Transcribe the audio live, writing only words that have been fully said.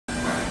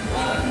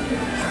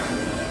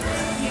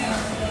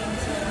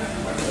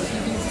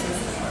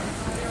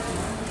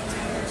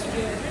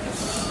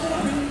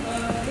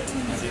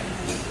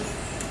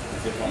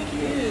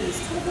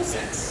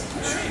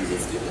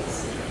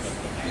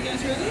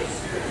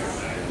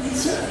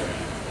start.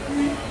 All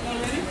right, all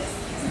ready?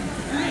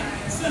 All right,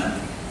 so.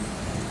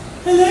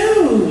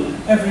 Hello,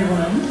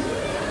 everyone.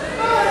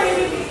 Hi.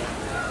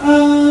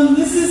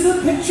 This is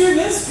the Picture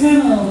This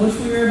panel, which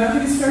we were about to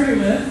get started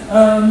with.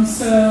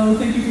 So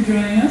thank you for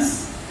joining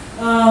us.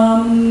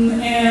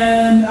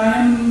 And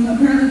I'm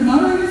apparently the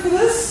moderator for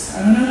this.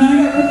 I don't know how I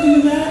got roped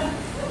into that.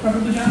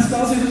 Probably John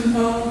Scalzi was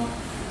involved.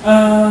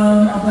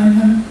 I'll blame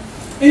him.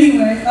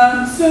 Anyway,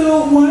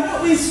 so why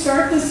don't we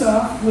start this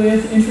off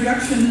with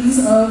introductions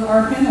of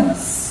our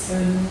panelists?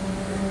 And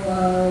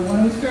why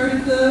don't we start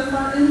at the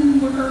front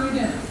end, work our way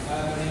down?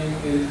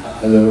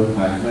 Hello,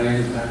 hi. My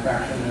name is Matt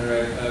Fraction. I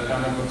write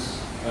comic books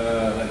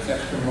like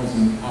Sex Criminals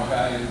and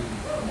Hawkeye and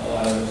a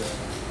lot of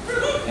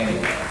those.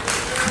 Anyway.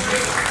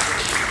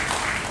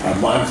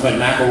 I'm Clint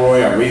McElroy.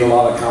 I read a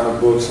lot of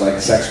comic books like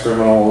Sex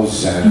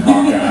Criminals and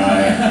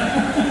Hawkeye.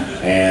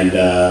 And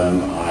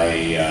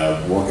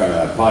I work on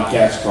a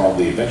podcast called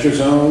The Adventure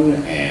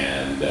Zone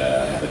and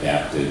have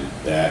adapted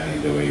that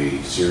into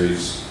a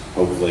series,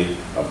 hopefully,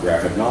 of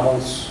graphic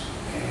novels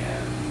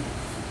and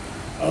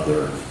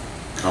other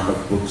comic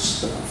book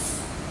stuff.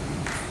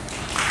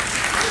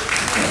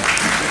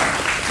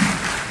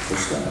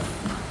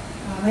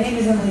 My name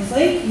is Emily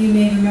Flake. You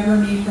may remember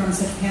me from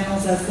such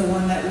panels as the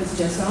one that was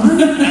just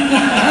on.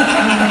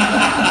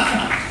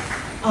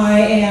 I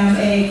am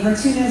a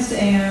cartoonist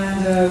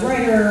and a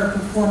writer, a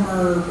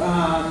performer,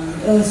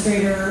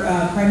 illustrator,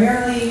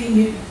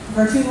 primarily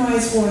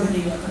cartoon-wise for The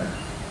New Yorker.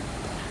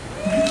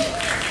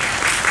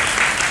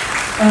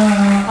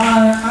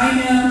 I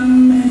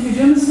am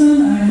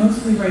Jemisin. I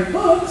mostly write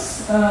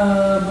books,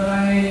 but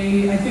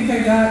I think I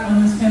got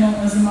on this panel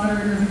as a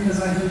moderator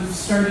because I have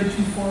started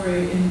to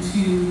foray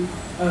into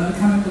the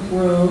comic book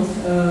world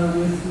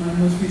with my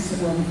most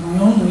recent, well, my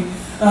only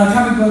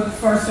comic book,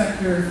 Far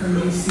Sector from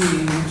DC,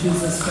 which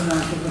is a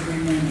spin-off of the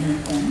Green Lantern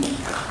thing.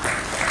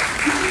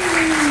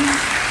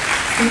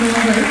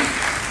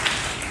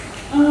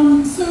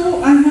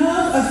 So I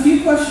have a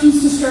few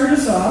questions to start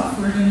us off.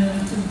 We're going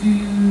to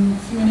do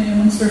Q&A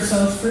amongst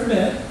ourselves for a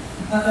bit,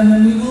 and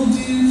then we will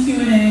do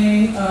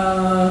Q&A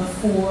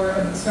for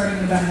starting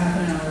in about half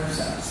an hour or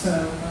so.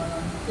 So,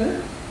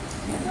 good?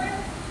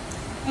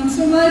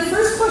 So my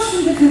first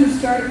question to kind of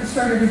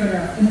start everybody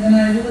off, and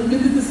I will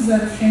admit that this is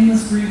out of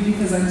shameless greed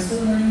because I'm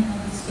still learning how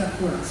this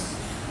stuff works.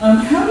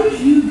 How did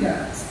you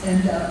guys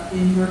end up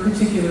in your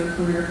particular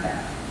career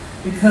path?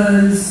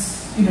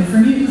 Because, you know, for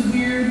me it was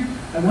weird.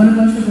 I won a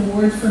bunch of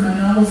awards for my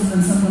novels, and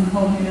then someone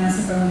called me and asked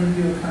if I wanted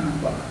to do a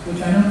comic book,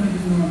 which I don't think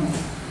is normal.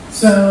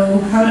 So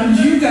how did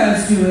you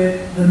guys do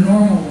it the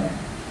normal way?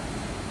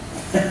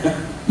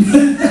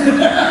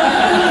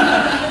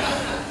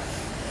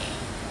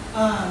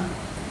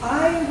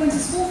 I went to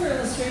school for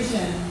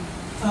illustration,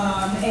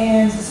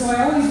 and so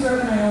I always wrote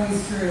and I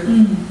always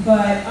drew,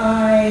 but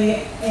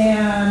I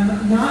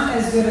am not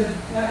as good at,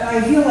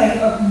 I feel like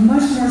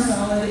much more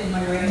solid in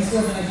my writing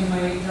skills than I do my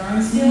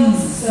drawing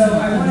skills, so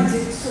I wanted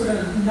to sort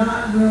of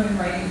not ruin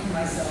writing for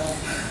myself,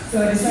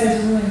 so I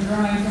decided to ruin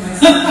drawing for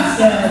myself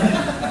instead.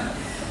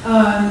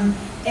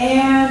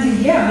 And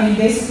yeah, I mean,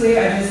 basically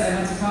I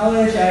went to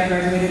college, I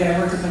graduated, I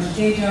worked a bunch of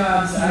day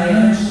jobs, I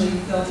eventually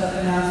built up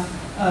enough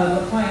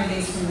of a client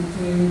base from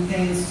doing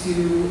things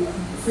to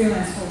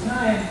freelance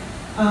full-time.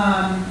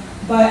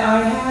 But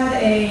I had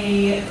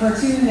a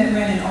cartoon that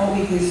ran in all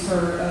weeklies for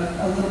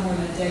a little more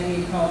than a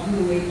decade called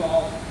Blue Eight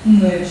Ball,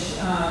 which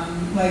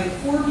like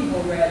 4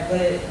 people read,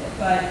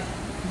 but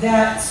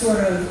that sort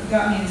of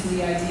got me into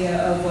the idea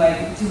of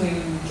like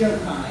doing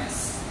joke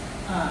comics.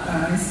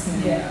 I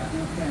see. Yeah.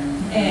 Okay.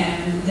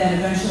 And then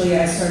eventually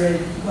I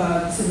started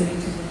submitting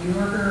to The New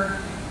Yorker.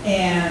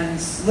 And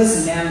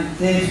listen, man,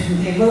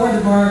 they lowered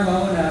the bar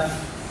low enough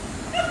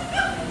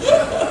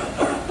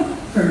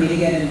for me to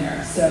get in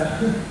there. So,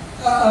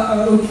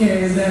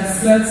 okay,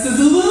 that's a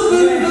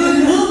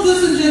little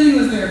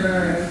disingenuous there, but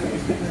all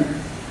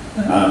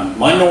right.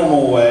 My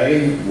normal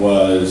way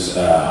was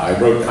I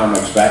wrote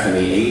comics back in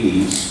the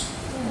 80s.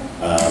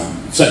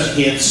 Such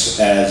hits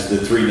as the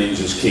Three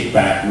Ninjas Kick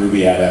Back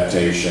movie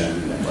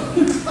adaptation,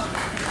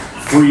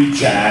 Free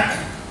Jack,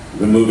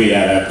 the movie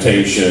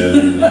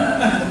adaptation,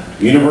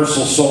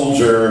 Universal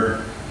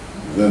Soldier,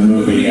 the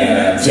movie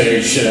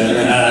adaptation,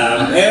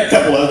 and a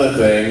couple other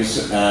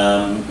things,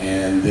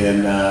 and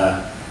then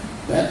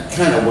that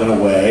kind of went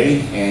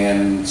away,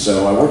 and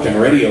so I worked in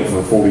radio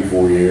for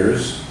 44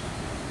 years,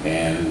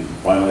 and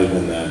finally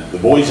when the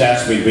boys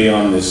asked me to be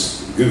on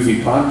this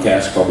goofy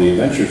podcast called The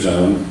Adventure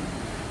Zone,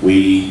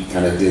 we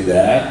kind of did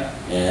that,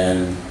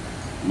 and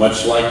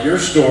much like your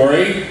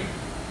story,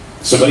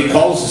 somebody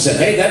calls and said,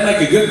 hey, that'd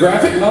make a good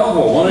graphic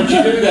novel, why don't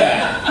you do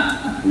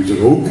that? We said,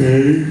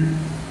 okay.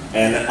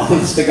 And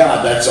honest to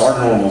God, that's our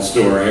normal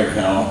story of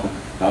how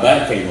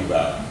that came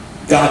about.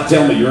 God,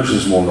 tell me yours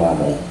is more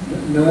normal.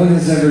 No one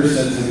has ever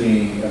said to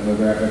me of a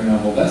graphic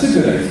novel, that's a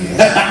good idea.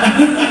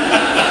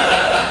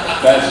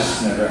 That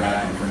just never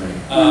happened for me.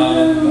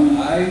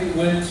 I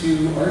went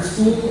to art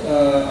school.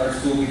 Art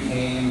school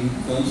became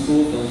film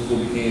school. Film school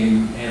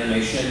became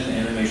animation.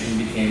 Animation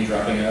became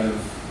dropping out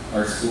of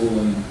art school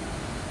and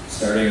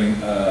starting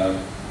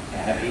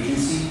had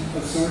agency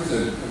of sorts,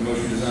 a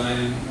motion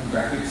design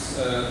graphics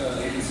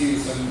agency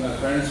with some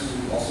friends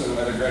who also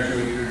either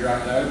graduated or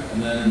dropped out,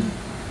 and then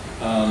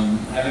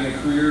having a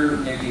career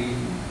making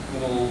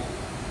little,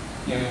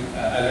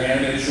 either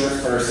animated shorts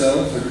for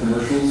ourselves or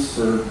commercials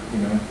for,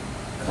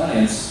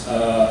 clients,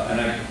 and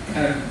I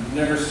kind of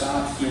never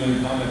stopped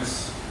doing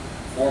comics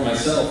for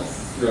myself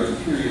throughout the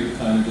period of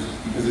time just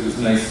because it was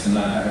nice to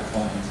not have a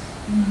client.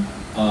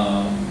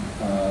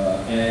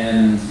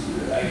 And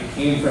I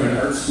came from an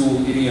art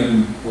school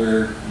idiom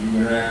where you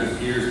interact with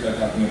peers by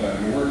talking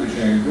about your work and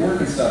sharing your work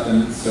and stuff,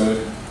 and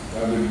so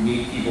I would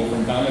meet people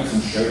from comics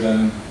and show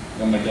them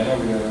my demo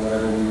reel or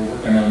whatever we were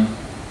working on.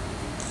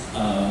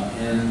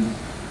 And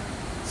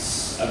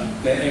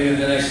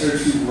then I started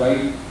to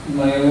write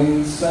my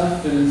own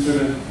stuff and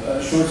sort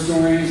of short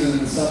stories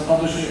and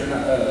self-publish it, or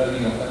not,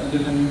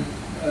 independent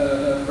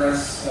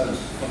press,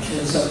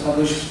 functionally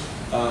self-published.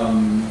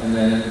 And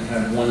then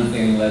kind of one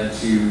thing led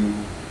to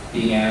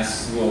being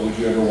asked, well, would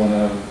you ever want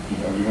to, you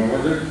want to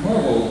work at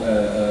Marvel?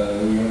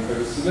 You want to try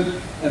to submit?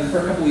 And for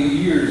a couple of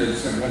years, I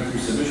sort of went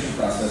through submission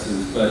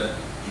processes, but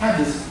had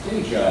this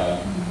day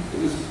job. It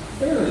was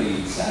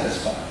fairly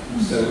satisfying.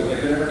 So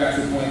if it ever got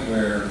to a point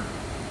where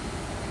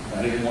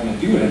I didn't want to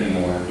do it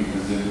anymore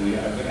because I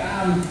was like,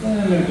 I'm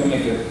going to go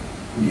make a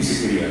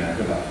music video now,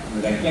 goodbye.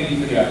 But I thank you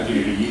for the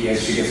opportunity. You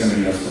guys should get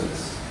somebody else for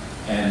this.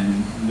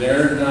 And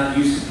they're not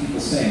used to people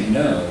saying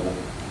no,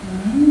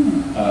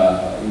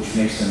 which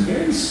makes them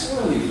very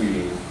squirrely for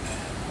you.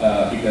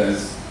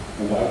 Because,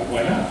 well,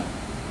 why not?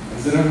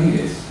 Because they don't need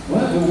it.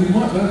 What we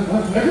want?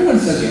 What? Everyone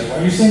says yes. Why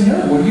are you saying no?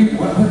 What?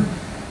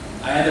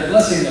 I had the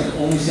blessing of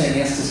only saying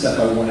yes to stuff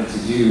I wanted to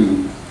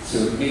do, so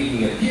it made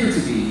me appear to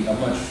be a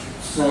much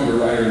stronger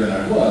writer than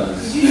I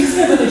was. Did you just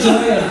have the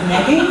joy of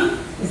making?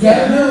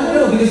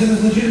 No, because it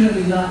was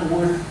legitimately not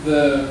worth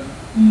the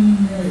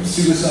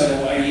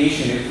suicidal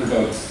ideation it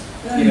provoked.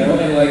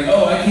 And like,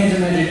 I can't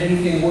imagine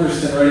anything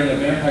worse than writing a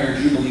Vampire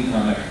Jubilee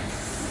comic.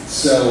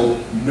 So,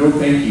 no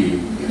thank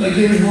you. Like,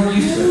 there's more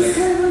use to it. It's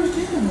kind of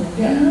understandable.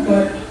 Yeah,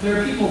 but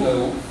there are people,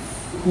 though,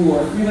 who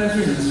are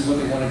freelancers, and this is what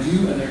they want to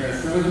do, and they're going to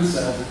throw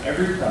themselves at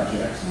every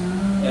project.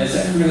 And it's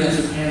that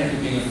freelancer panic of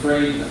being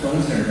afraid the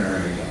phone's never going to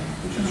ring again,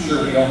 which I'm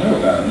sure we all know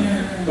about.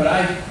 Yeah. But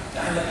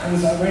I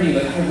was already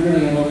like, I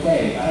really am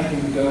okay. I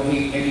can go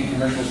hate making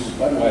commercials for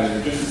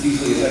Budweiser just as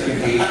easily as I can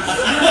hate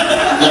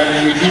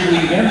writing your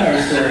Jubilee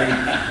vampire story.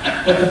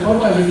 But the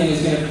Budweiser thing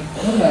is going to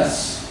pay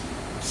us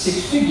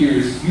 6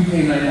 figures. You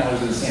pay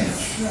 $9 in a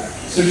sandwich. Right.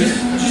 So just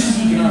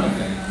an economic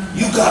thing.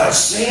 You got a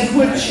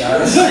sandwich?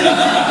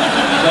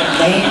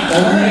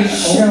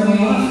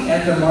 Only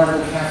at the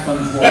Marvel Cat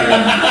Fund Foray.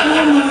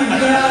 Oh my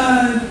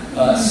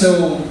God.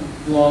 So,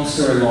 long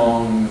story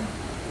long,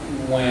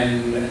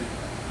 when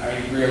I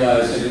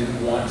realized I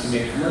didn't want to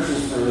make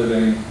commercials for a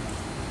living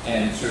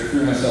and sort of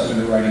threw myself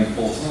into writing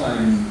full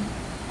time,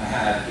 I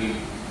had a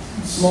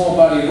small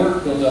body of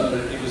work built up, but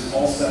it was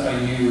all stuff I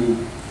knew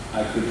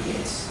I could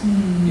hit.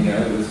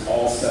 It was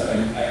all stuff I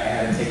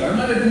had to take on.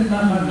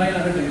 Might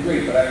not have been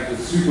great, but I was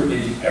super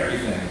into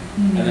everything.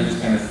 And then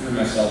just kind of threw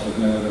myself with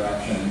no other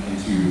option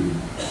into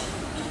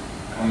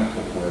comic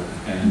book work.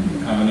 And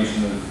the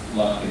combination of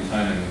luck and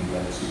timing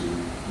led to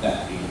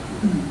that being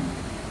true.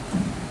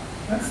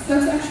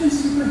 That's actually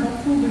super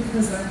helpful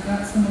because I've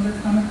got some other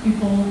comic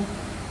people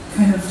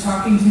kind of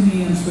talking to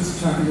me. I'm supposed to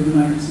be talking to the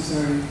mic, I'm so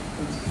sorry.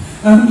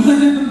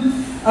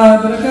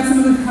 But I've got some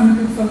other comic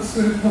book folks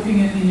sort of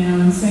poking at me now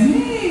and saying,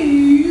 hey,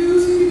 you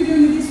seem to be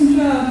doing a decent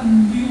job. Do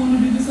you want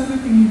to do this other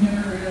thing you've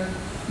never heard of?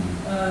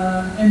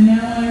 And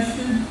now I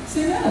should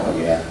say no. Oh,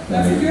 yeah.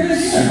 That's a good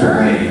idea. Super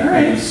horny. All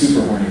right.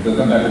 Super horny. They'll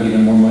come back with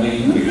even more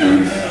money. I'm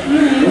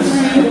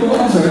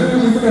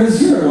sorry, we forgot a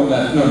zero on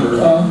that number.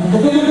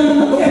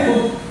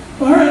 Okay.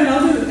 All right, I'll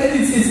do it.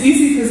 It's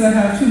easy because I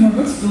have 2 more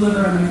books to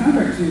deliver on my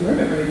contract to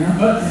Orbit right now.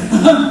 But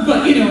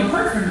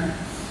apart from that.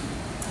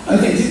 I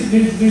think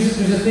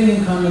there's a thing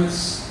in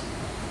comics,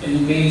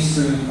 in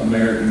mainstream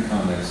American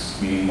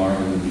comics, meaning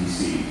Marvel and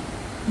DC.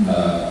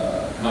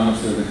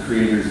 Comics where the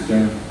creators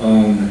don't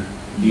own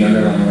the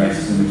underlying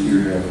rights to the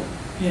material.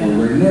 Yeah. Where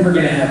we're never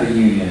going to have a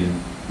union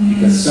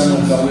because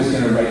someone's always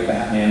going to write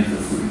Batman for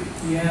free.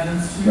 Yeah,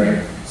 that's true.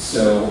 Right?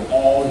 So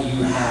all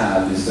you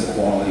have is the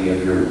quality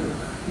of your work.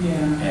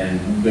 Yeah.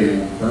 And they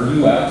will burn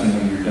you out, and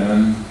when you're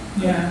done,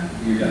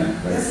 you're done.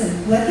 Right?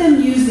 Listen, let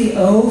them use the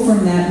O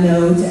from that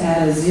no to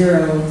add a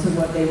 0 to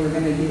what they were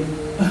going to give you.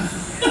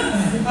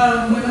 When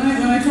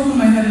I told them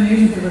I had an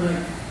agent, they were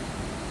like,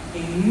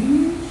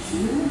 agent?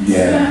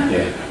 Yeah.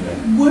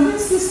 What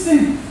is this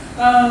thing?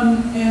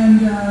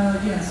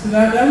 So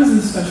that was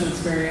a special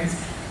experience.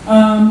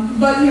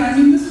 But yeah, I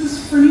mean,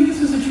 for me, this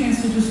was a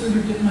chance to just sort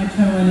of dip my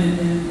toe in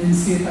and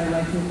see if I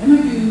liked it. And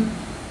I do,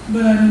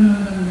 but I don't know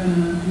that I'm going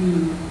to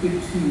do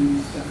big 2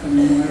 stuff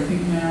anymore. I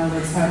think now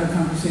let's have a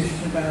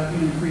conversation about,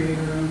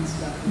 creator-owned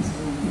stuff and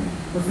so on.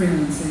 We're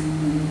freelancing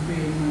and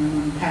creating my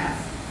own path.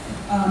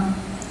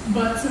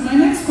 But so my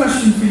next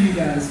question for you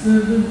guys,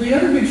 the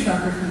other big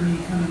shocker for me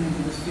coming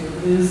into this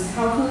field is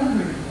how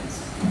collaborative it is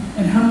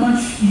and how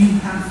much you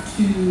have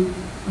to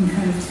and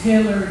kind of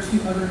tailor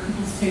to other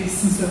people's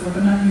tastes and so forth.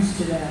 I'm not used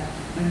to that.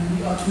 I'm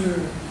the auteur.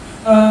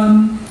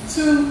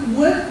 So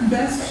what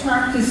best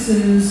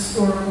practices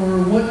or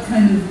what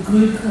kind of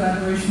good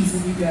collaborations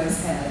have you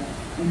guys had?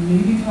 And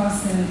maybe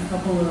toss in a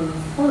couple of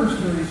horror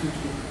stories or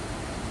two.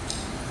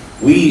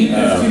 We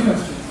two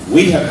questions.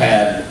 We have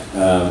had,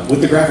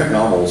 with the graphic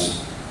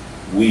novels,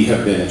 we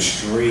have been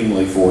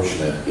extremely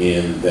fortunate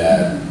in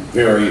that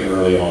very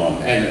early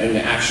on, and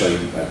actually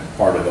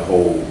part of the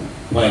whole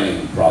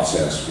planning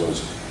process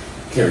was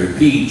Carrie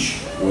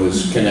Peach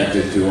was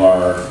connected to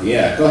our,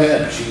 yeah, go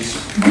ahead, she's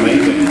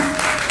amazing.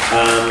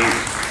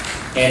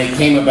 And it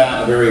came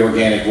about in a very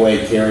organic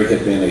way. Carrie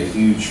had been a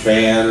huge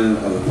fan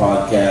of the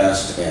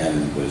podcast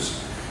and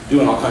was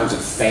doing all kinds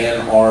of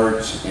fan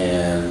art,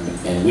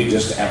 and we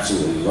just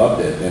absolutely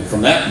loved it. And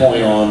from that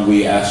point on,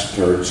 we asked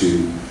her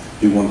to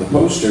do one of the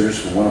posters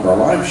for one of our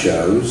live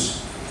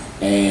shows,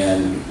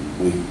 and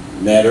we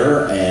met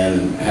her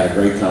and had a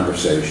great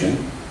conversation.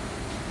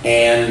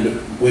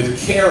 And with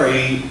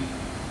Carrie,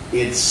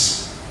 it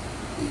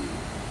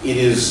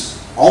is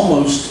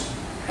almost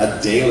a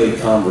daily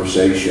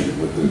conversation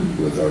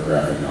with our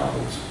graphic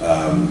novels.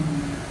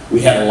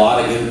 We had a lot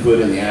of input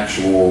in the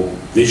actual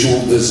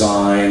visual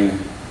design,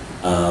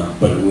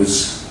 but it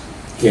was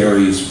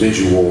Carrie's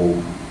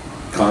visual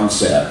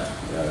concept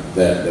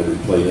that we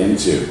played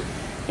into.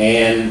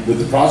 And with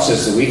the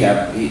process that we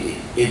have,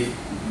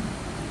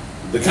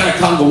 the kind of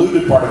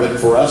convoluted part of it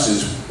for us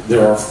is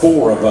there are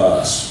 4 of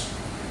us,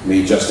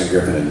 me, Justin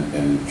Griffin,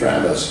 and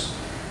Travis.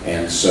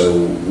 And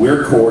so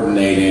we're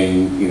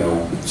coordinating, you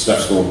know,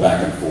 stuff's going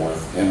back and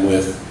forth. And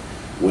with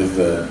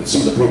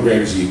some of the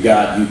programs you've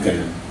got, you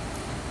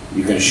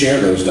can share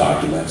those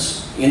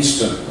documents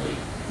instantly.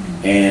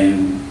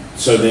 And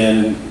so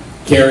then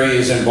Carrie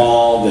is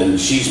involved, and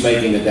she's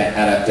making the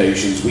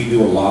adaptations. We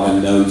do a lot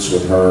of notes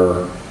with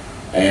her,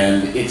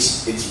 and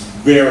it's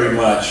very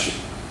much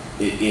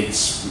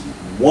it's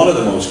one of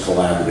the most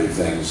collaborative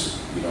things,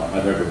 you know,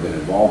 I've ever been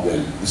involved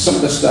in. Some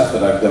of the stuff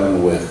that I've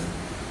done with,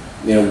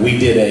 you know, we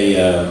did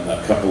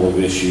a couple of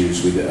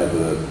issues. We did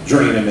a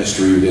Journey into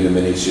Mystery. We did a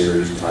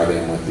mini-series tied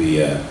in with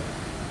the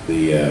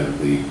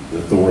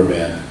Thor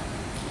event,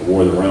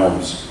 War of the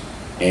Realms,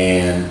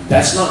 and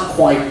that's not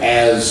quite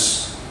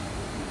as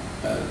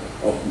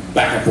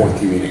back and forth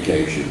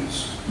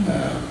communications,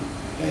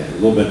 and a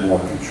little bit more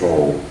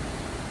control.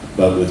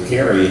 But with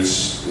Carrie,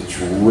 it's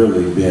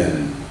really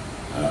been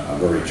a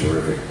very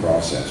terrific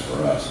process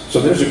for us.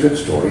 So there's a good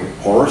story.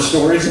 Horror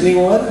stories,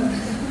 anyone?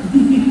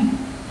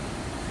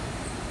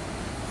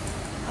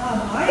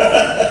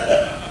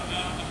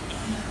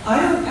 I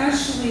don't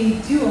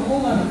actually do a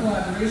whole lot of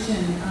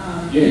collaboration.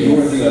 Yeah, you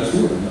are the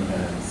auteur on the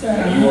panel.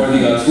 Sorry. You are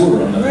the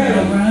auteur on the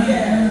panel. Right.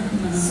 Yeah.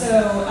 So,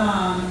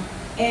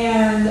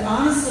 and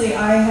honestly,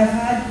 I have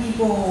had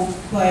people,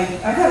 like,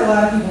 I've had a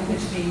lot of people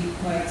pitch me,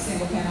 like,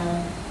 single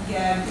panel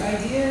gag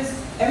ideas.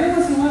 Every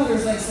once in a while,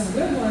 there's, like, some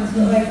good ones,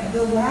 but, like,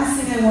 the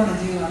last thing I want to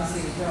do,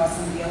 honestly, is draw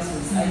somebody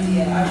else's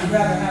idea. I would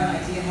rather have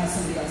an idea and have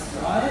somebody else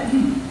draw it.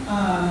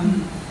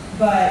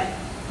 But,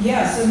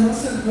 yeah, so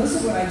most of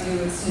what I do,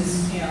 it's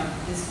just, you know,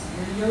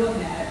 you're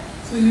looking at it.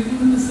 So even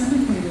with the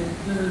syndicated,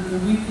 the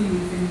weekly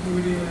thing we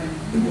were doing,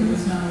 there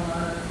was not a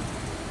lot of,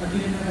 like, you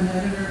didn't have an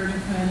editor to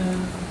kind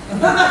of.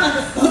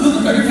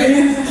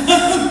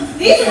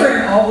 These were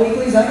in all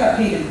weeklies. I got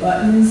paid in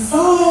buttons.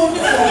 Oh,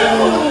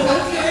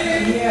 no.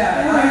 Okay.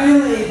 Yeah,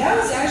 that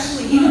was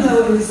actually, even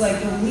though it was like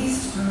the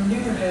least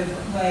remunerative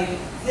like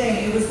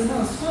thing, it was the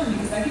most fun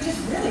because I could just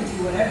really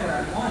do whatever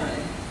I wanted.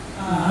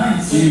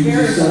 Nice. Do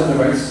you still have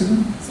the rights to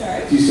them?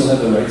 Sorry? Do you still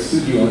have the rights to?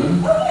 Do you own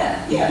them? Oh,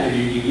 yeah. Yeah,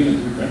 you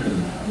even reprint them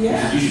now.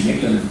 Yeah. You should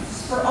make them.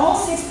 For all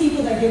 6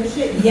 people that give a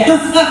shit, yes,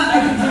 I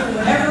can do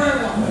whatever I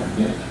want.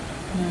 Yeah.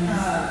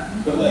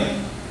 But like,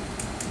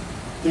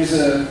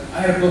 I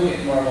had a book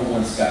at Marvel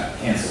once got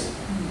canceled,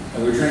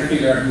 and we were trying to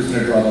figure out who was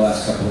going to draw the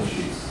last couple of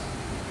issues,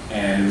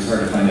 and it was hard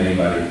to find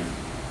anybody.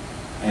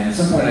 And at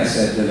some point I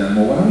said to them,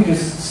 well, why don't we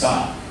just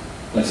stop?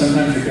 Like,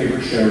 sometimes your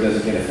favorite show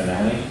doesn't get a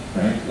finale,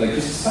 right? Like,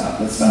 just stop.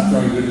 Let's stop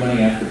throwing good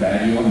money after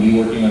bad. You want me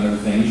working on other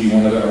things. You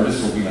want other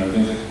artists working on other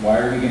things. Like, why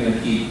are we going to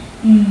keep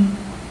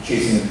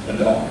chasing a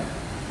dog?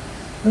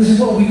 And I said,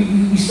 well,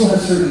 we still have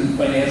certain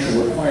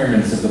financial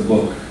requirements of the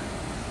book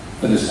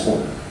for this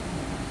quarter.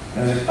 And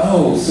I was like,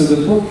 oh, so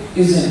the book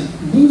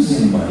isn't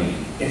losing money.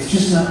 It's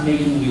just not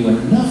making you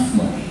enough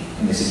money.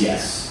 And they said,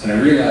 yes. And I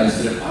realized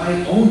that if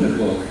I owned a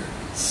book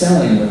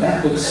selling what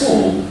that book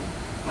sold,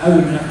 I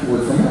wouldn't have to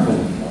work for Marvel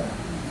anymore.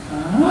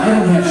 I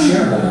don't have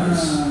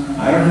shareholders.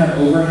 I don't have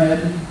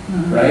overhead,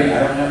 right? I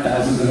don't have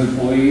thousands of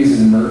employees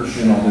and merch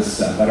and all this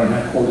stuff. I don't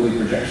have quarterly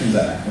projections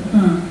I have to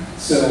make.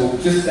 So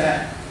just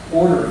that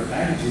order of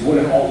magnitude, what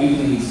it all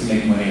equally needs to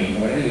make money,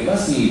 what any of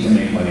us need to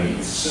make money,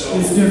 is so...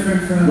 It's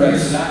different from... Right,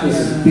 so that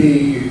was a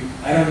big...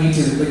 I don't need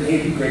to... Like, hey,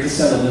 it'd be great to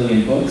sell 1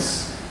 million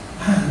books.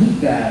 I don't need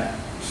that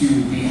to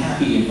be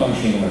happy and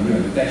functioning in what I'm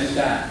doing. But that's just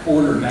that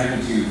order of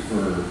magnitude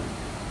for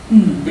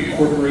big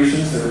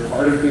corporations that are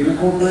part of bigger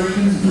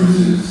corporations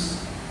versus...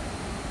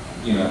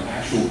 you know,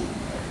 actual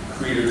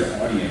creator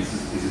to audience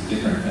is a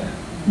different thing.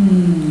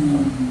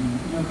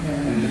 Okay.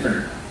 And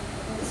different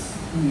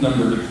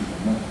number of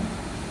people.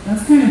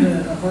 That's kind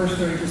of a horror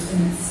story just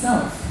in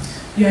itself.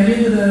 The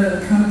idea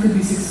that a comic could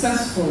be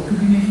successful, could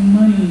be making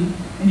money,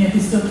 and yet they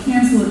still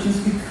cancel it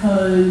just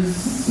because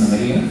it's not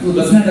making it. Well,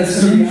 it's not that's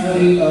the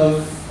reality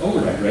of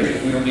overhead, right?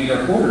 If we don't need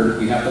our quarter,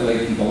 we have to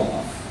lay people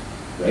off,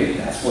 right?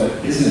 That's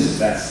what business is.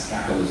 That's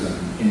capitalism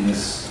in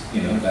this,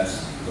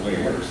 that's the way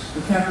it works.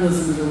 The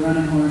capitalism is a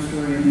running horror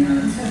story in the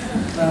arts.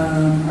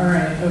 All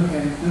right,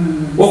 okay.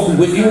 Well,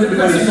 when you were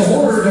doing the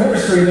horror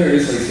story there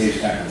is late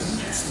stage capitalism.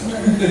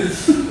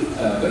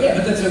 But yeah,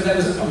 that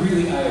was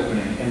really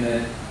eye-opening, and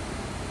that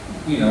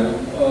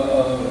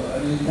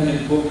an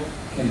independent book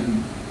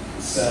can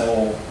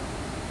sell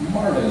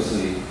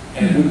marvelously,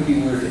 and it wouldn't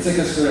be worth. It's like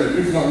a sort of,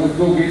 it's not worth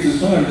Bill Gates'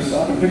 time to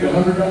stop and pick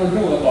 $100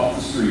 bill up off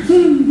the street.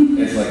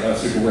 It's like, oh,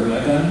 super worth my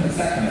time. It's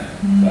that kind of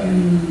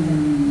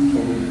thing.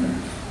 Totally different.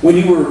 When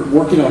you were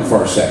working on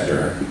Far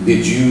Sector,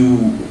 did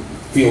you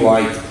feel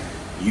like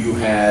you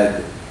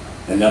had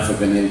enough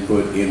of an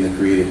input in the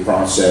creative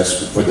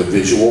process for the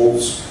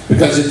visuals?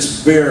 Because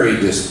it's very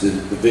the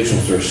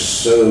visuals are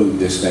so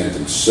distinct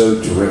and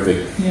so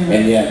terrific,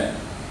 and yet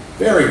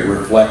very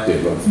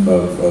reflective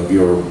of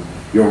your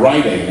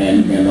writing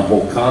and the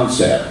whole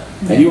concept.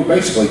 And you were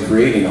basically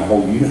creating a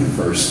whole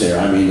universe there.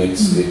 I mean,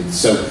 it's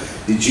so.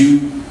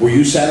 Were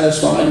you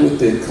satisfied with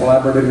the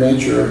collaborative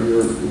nature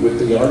of with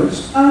the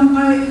artist?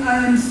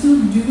 I am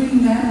still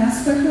doing that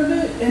aspect of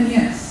it, and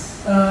yes.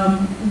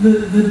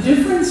 The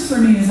difference for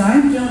me is I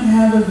don't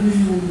have a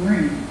visual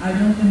brain. I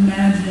don't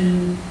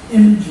imagine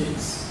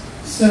images.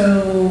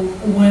 So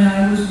when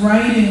I was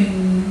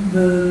writing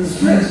the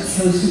scripts,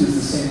 Jemisin is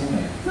the same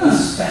way.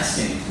 It's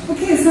fascinating.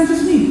 Okay, it's not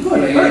just me.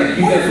 Good.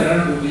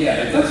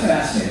 That's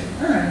fascinating.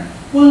 All right.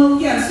 Well,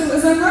 yeah. So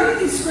as I'm writing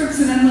these scripts,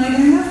 and I'm like, I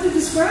have to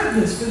describe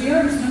this for the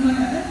artist, and I'm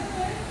like,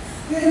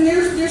 and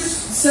there's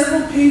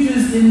several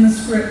pages in the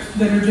script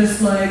that are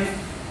just like,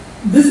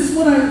 this is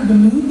the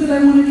mood that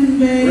I want to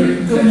convey.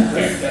 Right. Go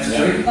nuts. That's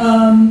great.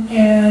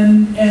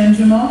 And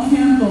Jamal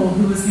Campbell,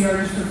 who is the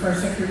artist for Far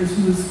Sector,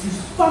 who is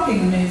just fucking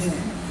amazing.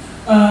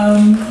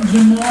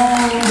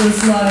 Jamal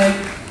was like,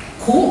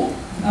 cool.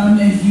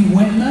 And he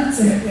went nuts,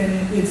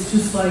 and it's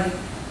just like,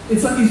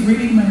 it's like he's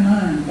reading my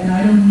mind. And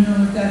I don't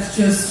know if that's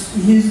just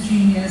his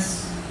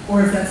genius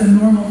or if that's a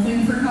normal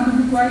thing for comic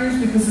book writers,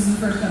 because this is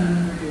the first time I'm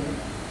ever doing it.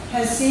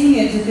 Has seeing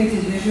it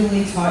depicted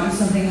visually taught you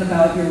something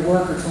about your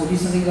work, or told you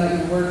something about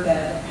your work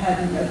that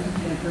hadn't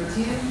occurred to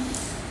you?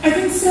 I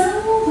think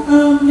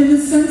so, in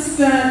the sense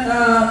that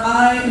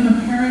I am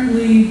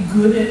apparently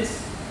good at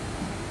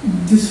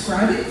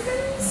describing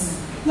things.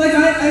 Like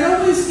I'd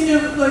always,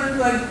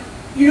 like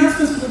you're not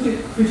supposed to look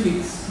at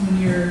critiques when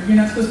you're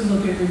not supposed to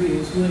look at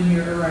reviews when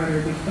you're a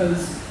writer,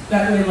 because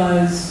that way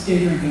lies day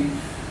drinking.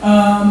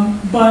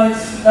 But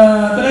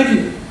I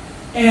do.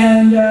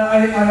 And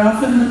I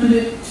often limit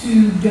it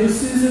to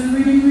doses of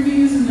reading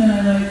reviews, and then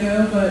I let it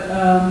go.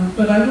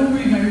 But I will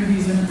read my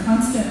reviews, and the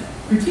constant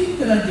critique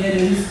that I get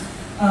is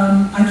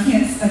I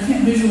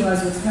can't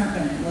visualize what's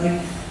happening.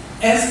 Like,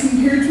 as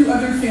compared to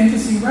other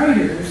fantasy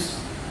writers,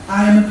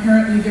 I am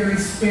apparently very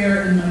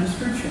spare in my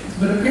descriptions.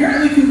 But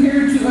apparently,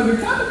 compared to other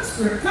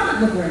comic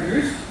book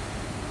writers,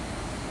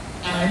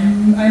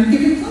 I'm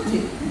giving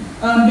plenty,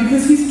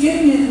 because he's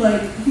getting it,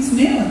 like he's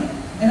nailing it.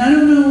 And I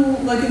don't know,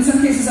 like in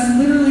some cases, I'm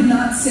literally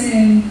not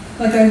saying,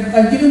 like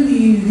I've given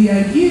the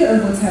idea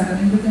of what's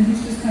happening, but then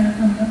he's just kind of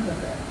coming up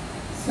with it.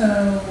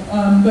 So,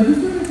 but he's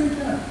doing a great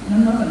job, and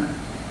I'm loving it.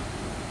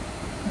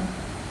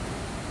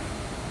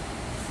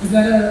 I'm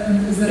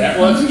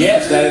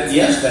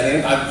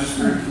just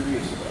very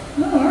curious about it.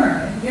 Oh, all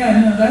right.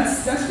 Yeah, no,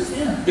 that's just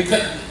him.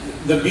 Because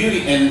the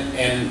beauty,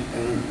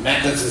 and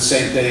Matt does the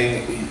same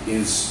thing,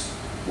 is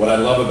what I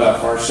love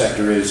about Far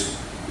Sector is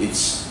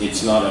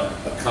it's not a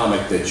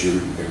comic that you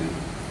can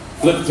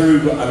flip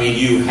through. I mean,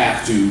 you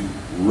have to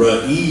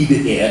read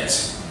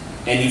it,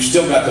 and you've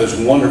still got those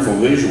wonderful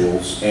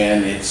visuals,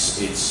 and it's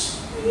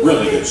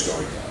really good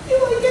storytelling. You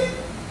like it?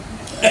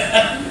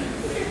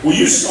 Will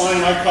you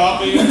sign my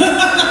copy?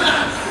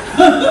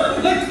 Oh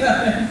my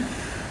God.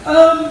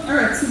 All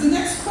right, so the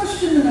next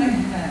question that I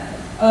had,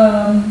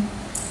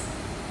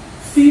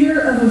 fear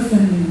of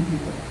offending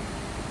people.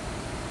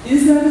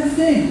 Is that a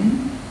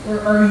thing, or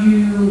are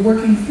you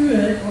working through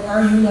it, or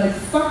are you like,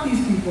 fuck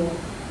these people,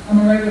 I'm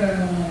gonna write what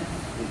I want?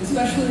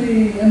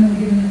 Especially, Emily,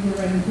 given that we're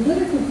writing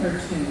political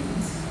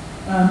cartoons,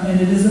 and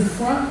it is a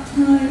fraught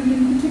time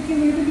in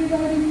particular to be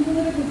writing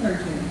political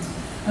cartoons.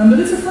 But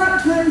it's a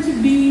fraught time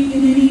to be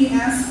in any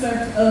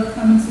aspect of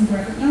comics and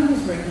graphic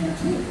novels right now,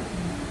 too.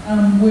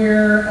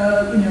 Where,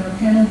 a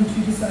panel that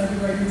you decide to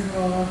write or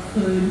draw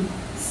could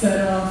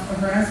set off a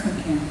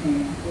harassment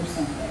campaign or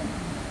something.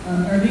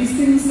 Are these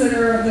things that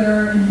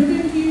are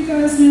inhibiting to you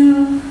guys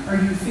now? Are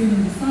you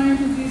feeling defiant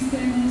with these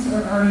things,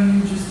 or are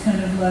you just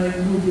kind of like,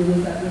 we'll deal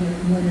with that when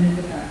and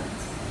if it happens?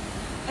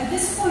 At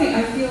this point,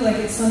 I feel like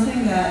it's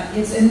something that,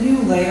 it's a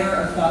new layer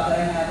of thought that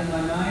I have in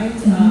my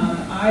mind.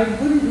 I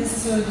wouldn't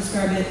necessarily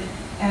describe it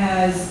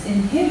as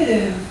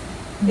inhibitive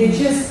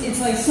It's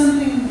like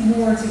something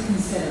more to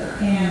consider.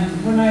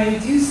 And when I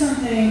do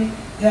something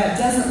that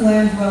doesn't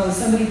land well, if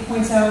somebody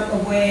points out a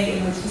way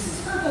in which this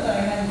is hurtful that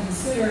I hadn't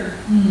considered,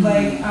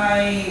 like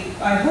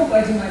I hope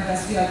I do my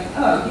best to be like,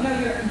 oh, you know,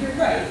 you're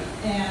right,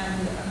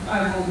 and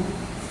I will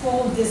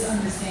fold this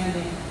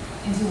understanding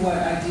into what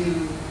I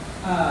do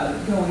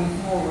going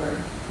forward.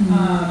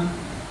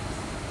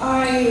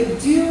 I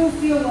do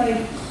feel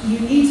like you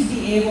need to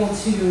be able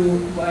to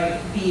like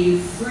be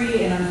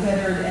free and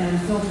unfettered and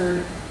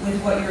unfiltered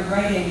with what you're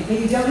writing, but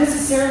you don't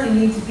necessarily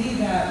need to be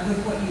that with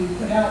what you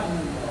put out in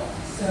the world.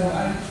 So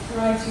I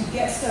try to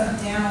get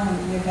stuff down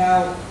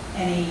without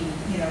any,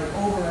 you know,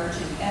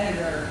 overarching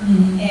editor,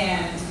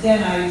 and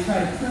then I try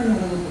to prune a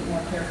little bit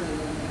more carefully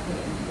when I'm going to put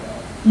it in the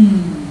world.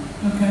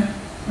 Okay,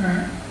 all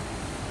right.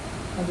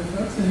 Other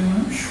folks,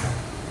 anyone?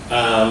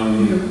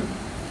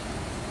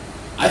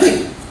 I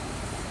think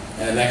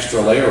an extra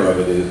layer of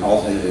it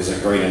is a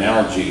great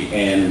analogy,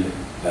 and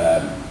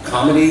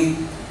comedy,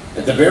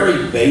 at the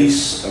very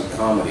base of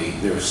comedy,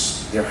 there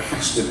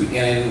has to be,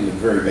 and the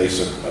very base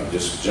of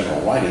just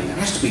general writing, there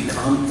has to be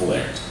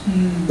conflict.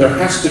 There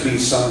has to be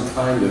some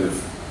kind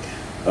of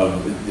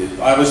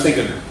I always think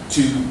of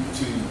two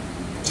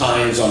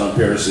tines on a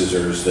pair of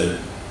scissors that,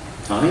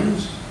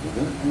 tines?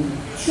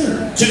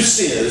 Sure. Two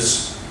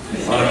scissors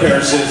on a pair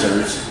of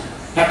scissors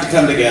have to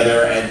come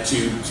together and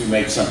to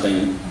make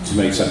something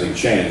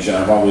change. And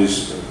I've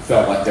always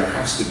felt like there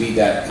has to be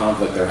that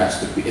conflict. There has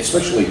to be,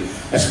 especially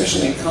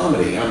in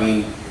comedy. I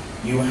mean,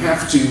 you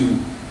have to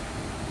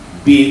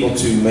be able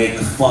to make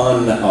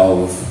fun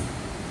of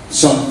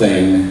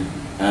something.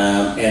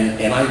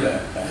 And I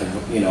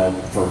have, you know,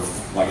 for,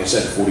 like I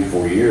said,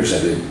 44 years I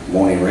did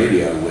morning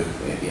radio with.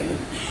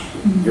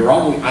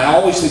 I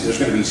always think there's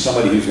going to be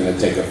somebody who's going to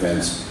take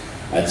offense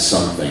at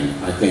something.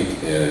 I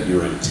think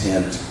your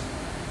intent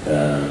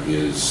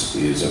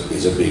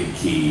is a big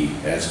key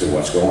as to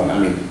what's going on. I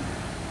mean,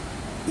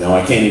 now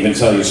I can't even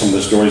tell you some of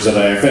the stories that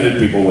I offended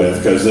people with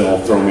because they'll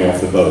throw me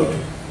off the boat.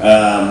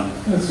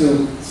 It's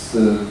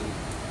the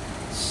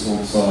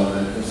old saw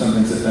that if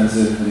something's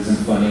offensive, it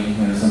isn't funny,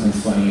 and if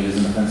something's funny, it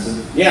isn't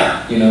offensive.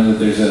 Yeah. You know,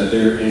 that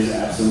there is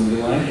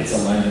absolutely a line. It's a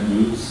line that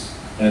moves,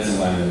 and it's a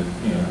line that,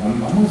 you know,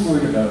 I'm always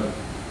worried about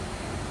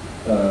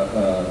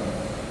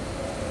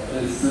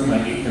through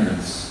my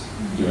ignorance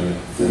doing it,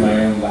 through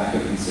my own lack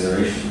of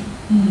consideration,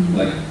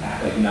 like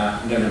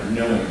never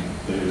knowing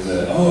that it was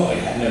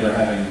never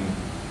having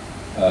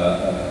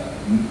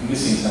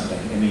missing something,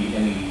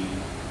 any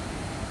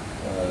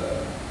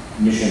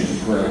mission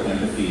to grow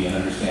empathy and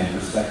understand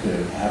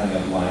perspective, having a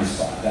blind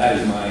spot. That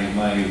is my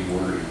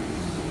worry,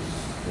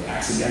 is the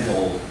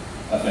accidental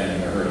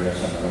offending or hurting of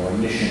someone, or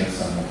omission of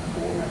someone,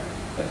 or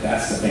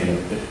that's the thing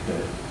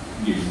that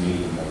gives me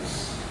the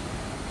most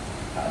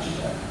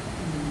agita.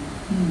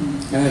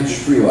 And I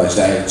just realized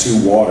I had two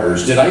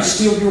waters. Did I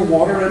steal your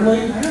water,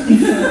 Emily? I don't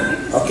think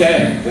so.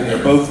 Okay, then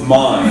they're both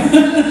mine.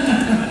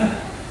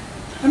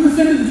 I'm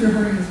offended that you're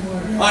hurting this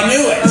water. I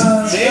knew it!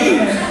 See?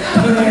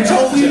 Okay. I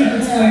told you.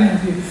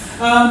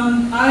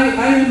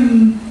 I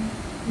am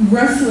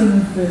wrestling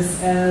with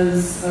this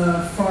as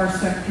far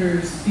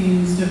sectors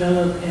themes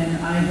develop, and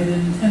I had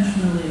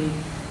intentionally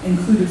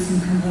included some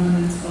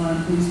components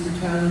on police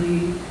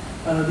brutality,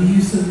 the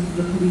use of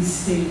the police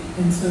state,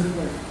 and so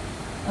forth.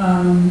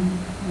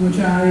 Which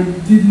I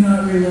did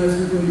not realize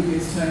were going to be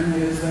as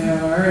timely as they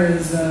are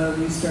as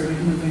we started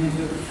moving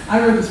into it. I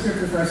wrote the script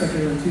for Far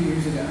Sector like 2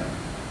 years ago.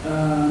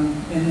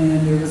 And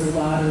then there was a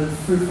lot of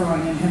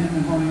free-throwing and hemming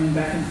and hawing and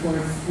back and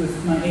forth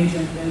with my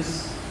agent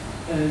as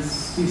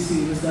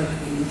DC was like,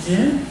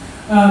 agent?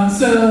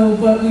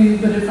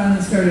 But it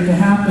finally started to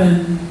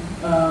happen.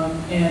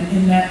 And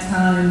in that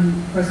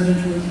time,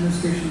 presidential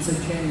administrations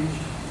had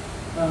changed.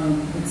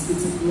 It's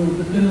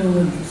been a little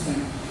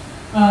interesting.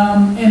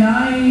 And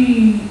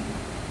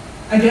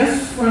I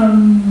guess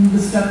from the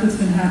stuff that's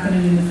been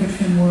happening in the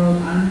fiction world,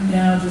 I'm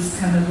now just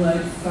kind of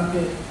like, fuck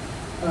it.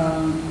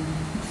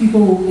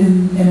 People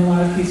in a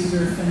lot of cases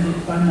are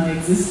offended by my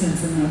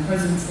existence and my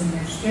presence in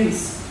their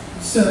space.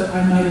 So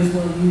I might as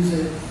well use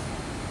it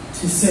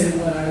to say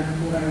what I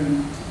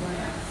want.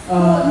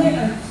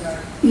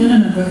 No,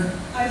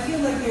 I feel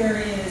like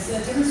there is a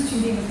difference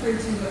between being afraid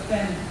to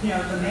offend, you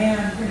know, the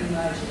man pretty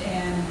much,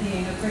 and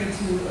being afraid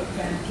to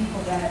offend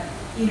people that,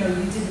 you know,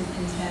 you didn't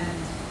intend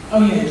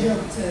the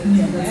joke to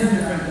that's a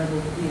different level.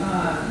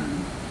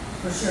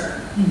 for sure.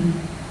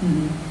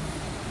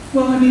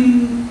 Well, I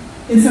mean,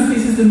 in some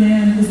cases, the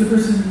man is the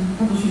person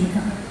publishing the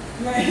comic.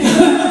 Right.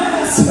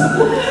 so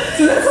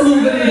that's a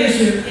little bit of an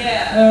issue.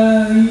 Yeah.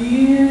 All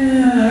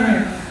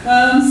right.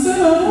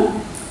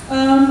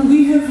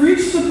 We have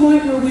reached the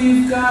point where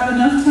we've got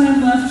enough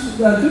time left, a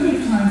good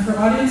bit of time for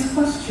audience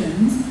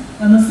questions,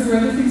 unless there were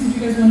other things that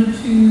you guys wanted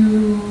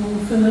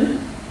to fill in.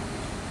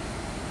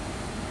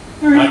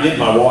 All right. I did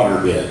my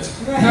water bit.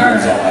 Right.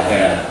 That's all I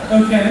had.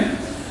 Okay.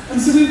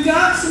 So we've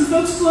got some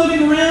folks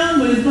floating around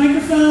with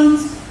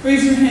microphones.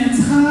 Raise your hands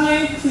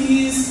high,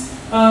 please.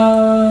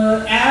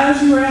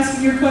 As you are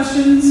asking your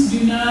questions,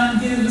 do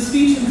not give a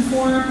speech in the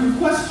form of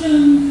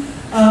question.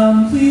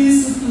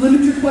 Please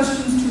limit your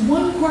questions to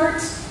one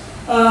part.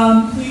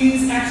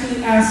 Please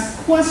actually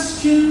ask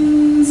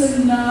questions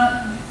and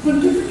not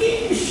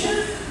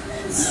pontification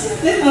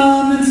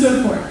and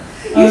so forth.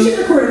 You should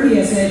record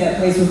a PSA that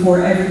plays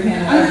before every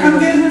panel. I'm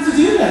going to have to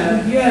do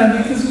that, yeah,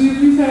 because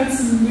we've had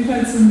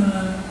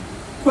some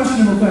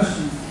questionable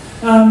questions.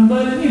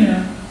 But you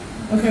know,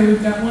 okay,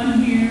 we've got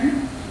one here.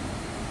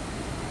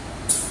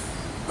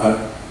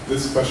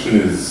 This question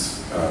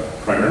is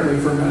primarily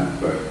for Matt,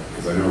 but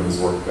because I know his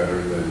work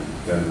better than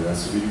the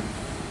rest of you.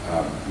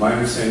 My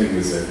understanding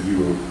is that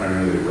you are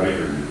primarily a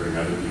writer. You bring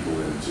other people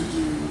in to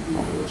do the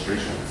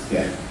illustrations.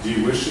 Yeah. Do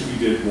you wish that you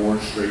did more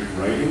straight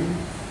writing,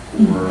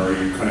 or are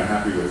you kind of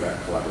happy with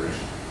that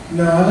collaboration?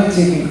 No, I like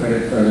taking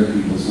credit for other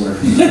people's work.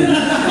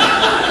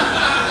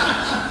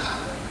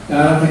 No,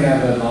 I don't think I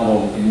have a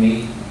novel in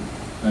me.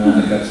 I don't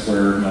think that's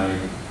where my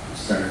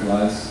strength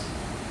lies.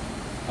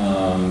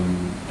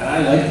 And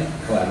I like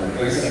collaborating.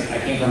 Like I said, I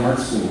came from art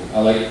school. I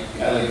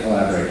like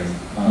collaborating.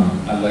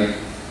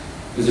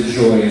 There's a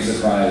joy and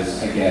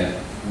surprise I get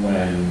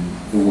when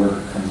the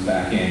work comes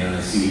back in and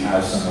I see how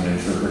someone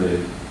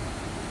interpreted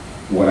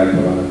what I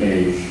put on the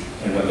page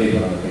and what they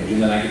put on the page,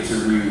 and then I get to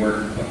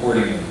rework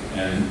accordingly.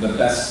 And the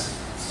best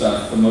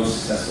stuff, the most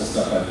successful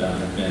stuff I've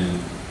done have been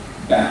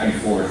back and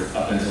forth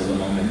up until the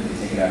moment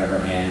they take it out of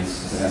our hands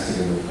because it has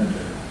to go to a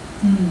printer.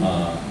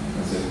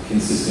 It's a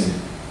consistent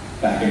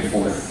back and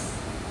forth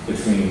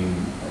between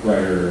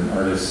writer and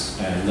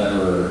artist and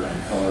letterer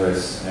and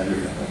colorist and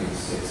everything. Like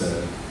it's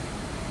a,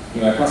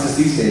 you know, my process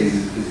these days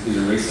is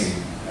erasing.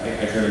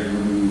 I try to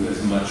remove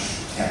as much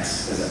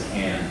text as I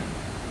can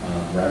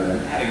rather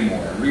than adding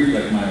more. Really,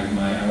 like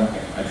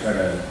I try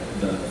to,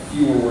 the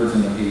fewer words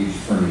on the page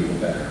for me, the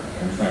better.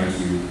 I'm trying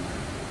to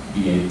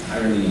be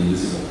entirely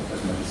invisible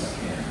as much as I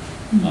can.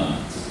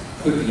 To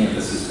put the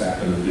emphasis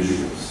back on the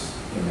visuals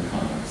in the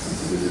comics,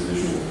 since it is a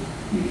visual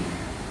medium.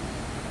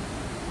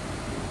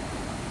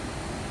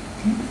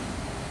 I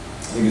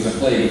think there's a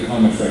plague of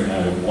comics right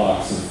now with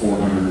blocks of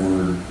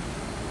 400-word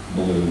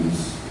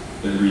balloons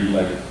that read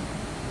like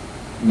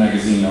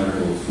magazine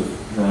articles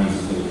with drawings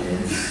of little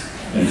kids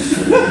and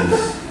descriptions.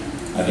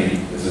 I think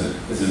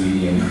as a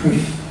medium,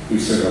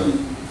 we've sort of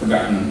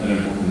forgotten an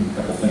important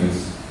couple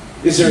things.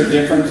 Is there a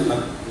difference?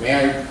 May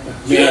I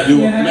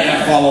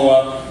follow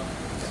up?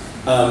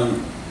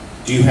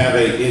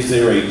 Is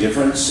there a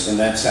difference in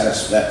that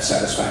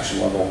satisfaction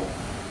level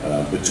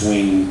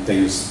between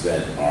things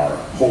that are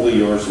wholly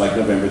yours, like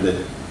November,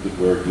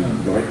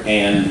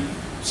 and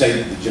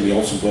say the Jimmy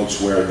Olsen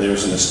books where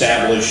there's an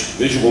established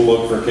visual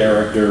look for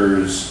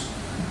characters?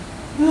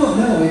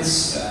 No,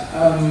 it's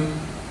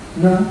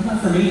no,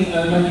 not for me.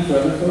 It might be for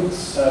other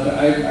folks, but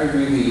I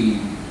really,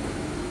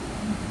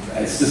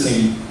 it's the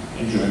same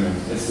enjoyment.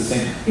 It's the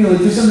same. You know, like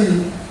there's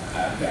something.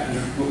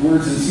 With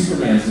words in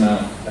Superman's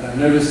mouth, and I've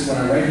noticed when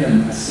I write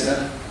him, I sit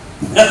up.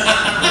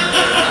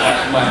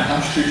 My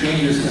posture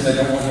changes because I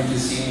don't want him to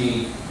see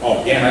me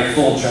get my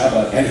full job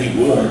up. And he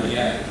would.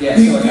 Yeah.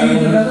 Do you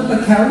develop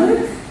a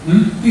cowlick?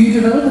 Do you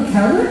develop a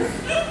cowlick?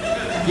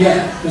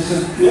 Yeah.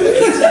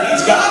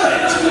 He's got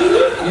it.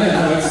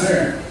 Yeah, no, it's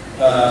there.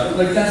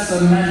 Like that's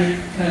a magic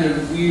kind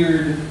of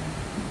weird.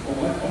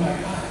 Oh my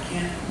God, I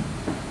can't.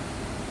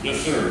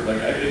 Yes, sir.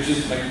 Like it's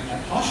just like my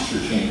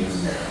posture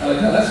changes. I'm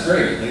like, no, that's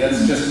great. Like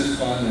that's just as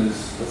fun as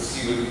let's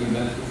see what we can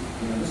invent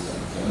with this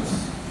stuff. So it's.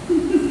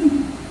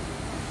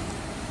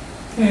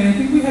 Okay, I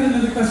think we had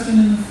another question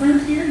in the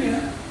front here.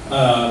 Yeah.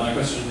 My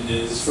question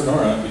is for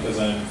Nora, because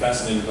I'm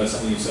fascinated by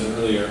something you said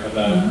earlier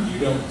about you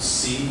don't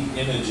see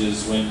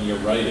images when you're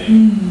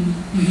writing.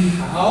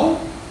 How?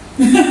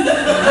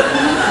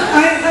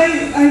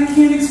 I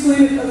can't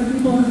explain it. Other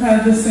people have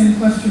had the same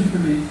question for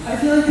me. I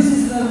feel like this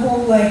is the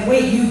whole, like,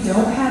 wait, you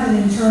don't have an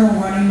internal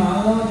running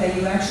monologue that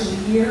you actually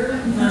hear?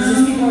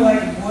 Versus people are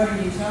like, what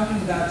are you talking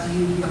about? Do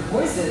you hear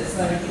voices?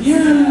 Like,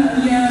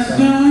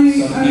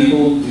 Some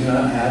people do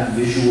not have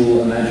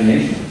visual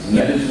imaginations. And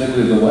that is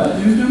literally the way.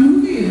 There's no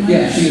movie in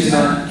Yeah, she is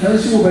not. Kelly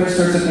Sue Will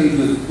starts a page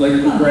with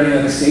writing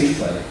like a stage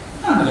play.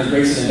 And then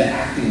breaks it into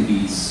acting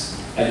beats.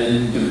 And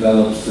then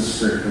develops the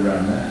script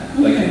around that.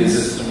 Like it is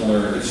a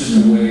similar, it's just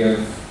a way of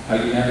how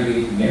you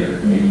navigate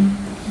narrative.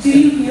 Do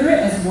you hear it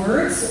as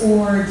words,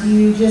 or do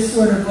you just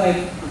sort of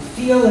like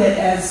feel it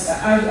as,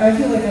 I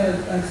feel like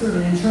a sort of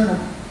an internal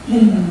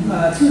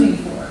tuning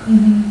fork.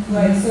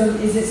 Like, so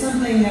is it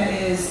something that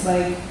is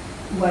like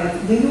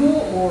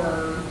literal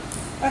or?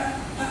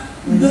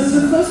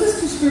 The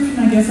closest description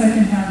I guess I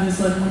can have is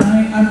like when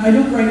I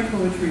don't write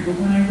poetry, but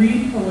when I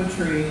read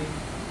poetry,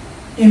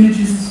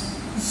 images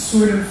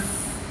sort of,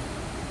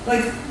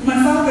 like my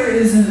father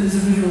is a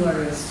visual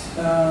artist,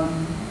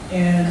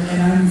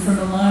 and I'm from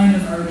a line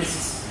of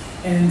artists,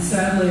 and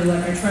sadly,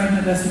 like I tried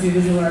my best to be a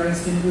visual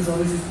artist, and it was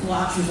always just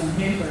blotches on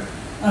paper.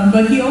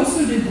 But he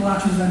also did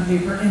blotches on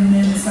paper, and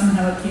then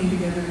somehow it came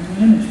together into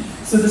an image.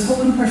 So this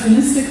whole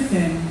impressionistic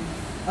thing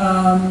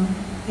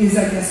is,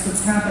 I guess,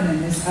 what's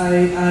happening. Is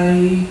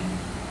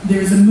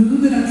there's a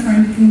mood that I'm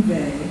trying to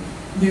convey.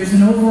 There's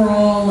an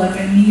overall, like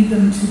I need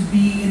them to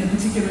be in a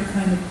particular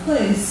kind of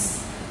place.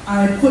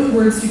 I put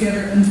words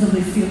together until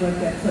they feel like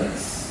that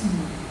clicks,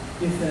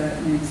 if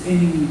that makes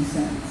any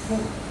sense.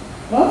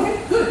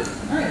 Okay, good.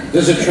 All right.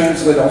 Does it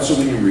translate also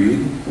when you read?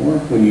 Or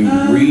when you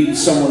read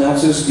someone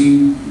else's, do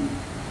you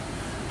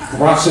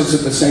process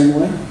it the same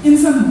way? In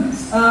some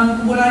ways.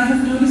 What I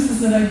have noticed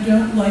is that I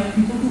don't like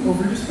people who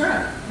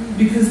over-describe,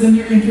 because then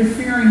you're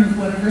interfering with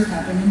whatever's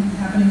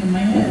happening in my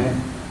head.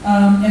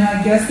 And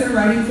I guess they're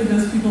writing for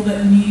those people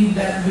that need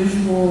that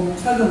visual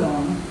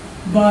tug-along,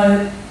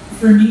 but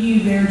for me,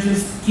 they're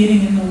just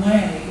getting in the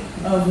way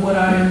of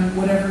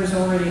whatever is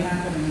already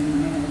happening in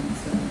my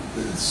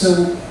head.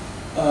 So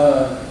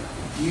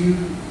you,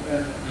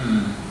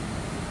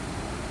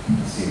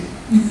 let's see.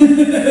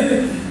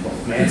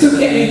 It's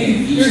okay.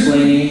 And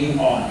explaining,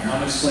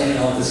 comic explaining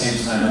all at the same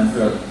time. I'm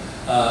thrilled.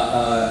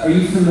 Are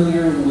you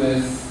familiar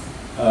with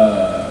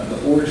the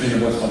origin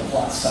of what's called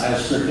plot style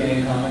scripting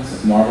in comics,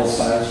 like Marvel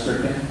style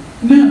scripting?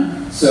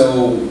 No.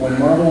 So when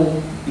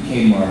Marvel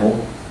became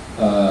Marvel,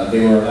 they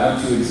were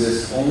allowed to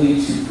exist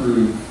only to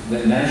prove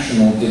that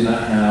National did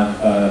not have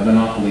a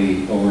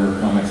monopoly over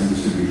comics and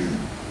distribution.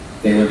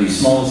 They were the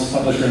smallest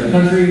publisher in the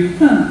country.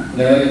 And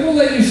they're like, we'll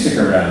let you stick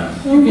around.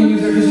 You can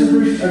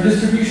use our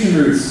distribution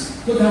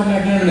routes. Look how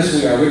magnanimous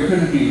we are. We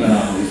couldn't be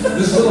monopolies.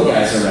 This little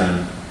guy's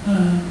around.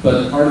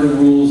 But part of the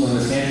rules on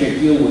this handshake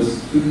deal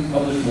was you couldn't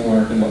publish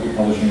more than what you're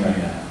publishing right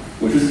now,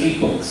 which was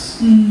 8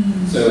 books.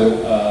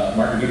 So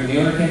Martin Goodman, the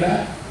owner, came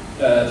back,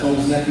 told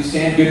his nephew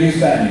Stan, good news,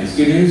 bad news.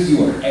 Good news,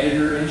 you are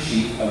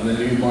editor-in-chief of the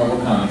new Marvel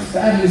Comics.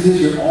 Bad news is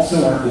you're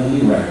also our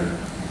only writer.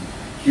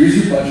 Here's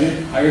your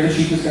budget, hire the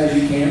cheapest guys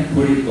you can,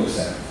 put 8 books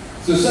out.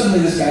 So suddenly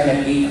this guy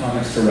had 8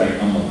 comics to write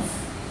a month.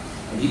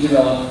 And he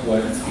developed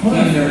what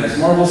became known as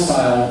Marvel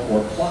style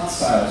or plot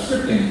style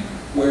scripting,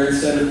 where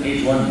instead of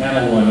page 1,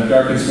 panel 1, a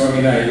dark and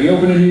stormy night, we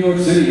open in New York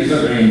City as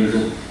a rain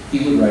drizzle,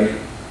 he would write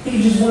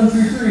pages 1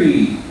 through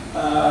 3.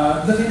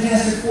 The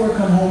Fantastic Four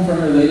come home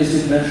from their latest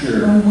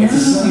adventure. It's a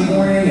sunny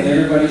morning and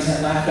everybody's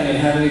laughing and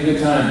having a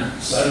good time.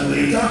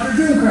 Suddenly, Dr.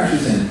 Doom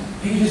crashes in.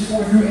 Pages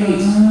 4 through 8,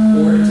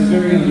 or to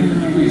varying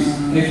different degrees.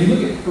 And if you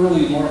look at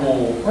early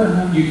Marvel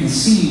art, you can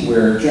see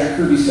where Jack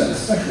Kirby stuff,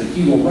 especially,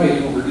 he will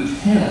write over each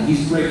panel.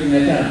 He's breaking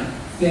that down.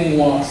 Thing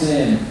walks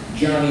in,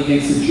 Johnny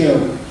makes a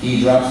joke,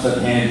 he drops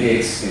the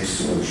pancakes,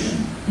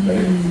 explosion.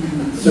 Right?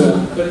 So,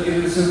 but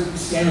it was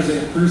Stan was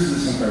able to produce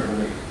this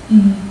incredible way.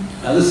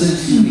 I listened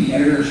to the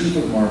editor-in-chief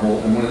of Marvel,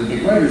 and one of the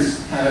big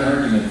writers had an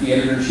argument. The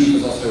editor-in-chief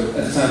was also,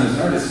 at the time, was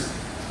an artist.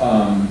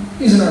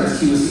 He's an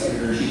artist, he was the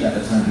editor-in-chief at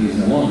the time, he is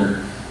no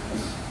longer.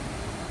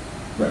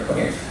 Right,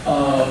 okay.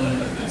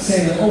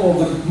 Saying that, oh,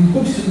 well, the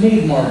books that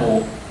made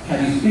Marvel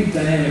had these big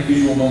dynamic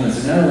visual moments,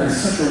 and now we're in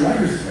such a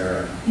writer's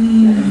era,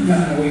 and we've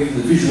gotten away from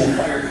the visual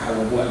firepower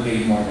of what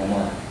made Marvel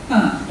Marvel.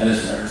 And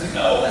this writer's like,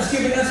 no,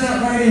 that's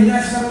not writing,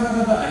 that's blah, blah,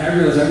 blah, blah. And I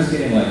realized I was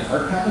getting like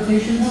heart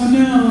palpitations. Oh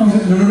no.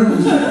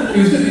 No.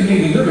 It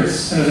made me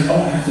nervous. And I was like,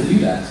 oh, I have to do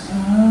that.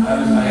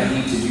 I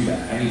need to do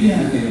that. I need to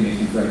do the thing that makes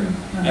me frightened.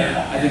 And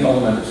I think all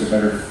of my books are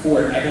better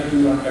for it. I don't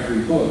do it on every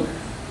book.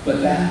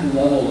 But that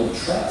level of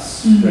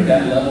trust, right,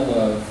 that level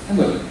of, and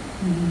look,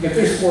 if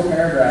there's 4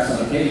 paragraphs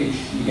on a page,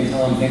 you can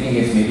tell I'm thinking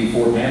it's maybe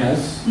 4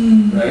 panels,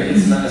 right?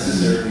 It's not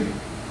necessarily,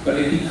 but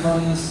it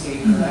becomes a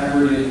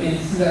collaborative, and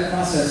through that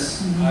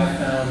process, I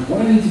found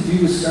what I need to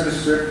do is start a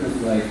script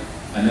with like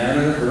a noun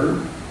and a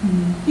verb.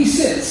 He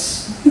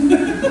sits.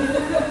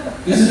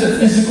 This is a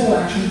physical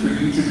action for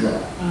you to draw.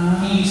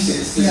 He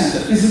sits. This is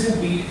a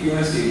physical beat if you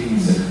want to say he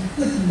sits.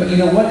 But you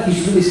know what?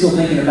 He's really still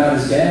thinking about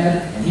his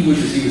dad, and he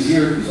wishes he was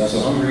here. He's also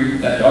hungry.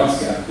 That dog's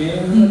got, you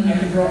know, I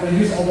can draw, and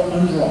here's all the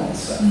undrawable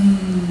stuff.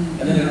 And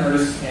then an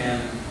artist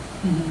can,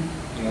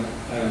 you know,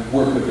 kind of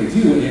work what they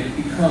do, and it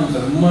becomes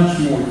a much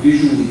more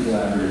visually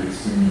collaborative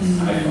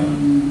experience, I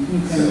find.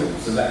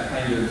 So that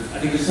kind of, I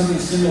think there's something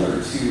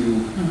similar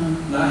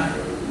to not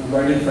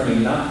writing from a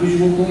not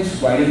visual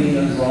place, writing in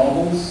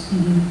undrawables.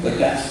 Like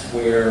that's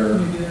where,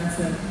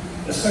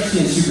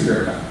 especially in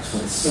superhero comics,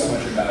 where it's so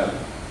much about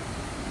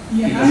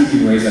people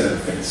shooting rays out of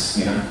the face,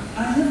 you know?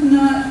 I have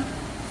not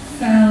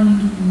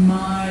found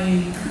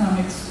my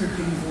comic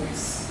scripting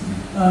voice.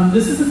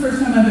 This is the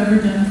first time I've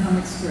ever done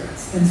comic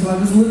scripts, and so I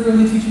was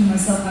literally teaching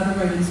myself how to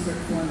write in script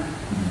format.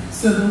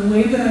 So the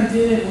way that I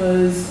did it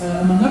was,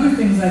 among other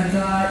things, I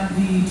got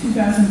the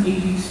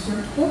 2080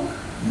 script book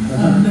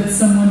that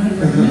someone had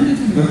recommended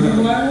to me.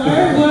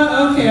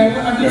 Okay,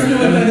 I'm just know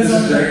what that is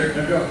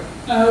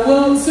on.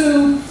 Well,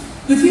 so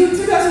the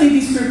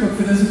 2080 script book,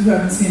 for those of you who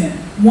haven't seen it,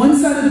 one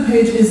side of the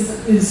page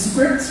is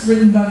scripts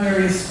written by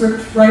various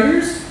script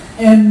writers,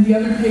 and the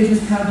other page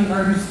is how the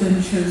artist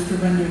then chose to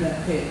render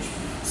that page.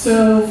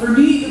 So for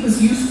me, it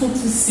was useful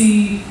to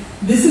see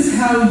this is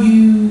how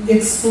you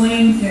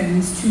explain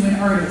things to an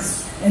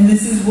artist, and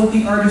this is what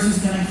the artist is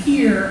going to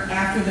hear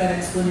after that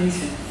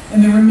explanation.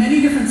 And there were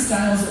many different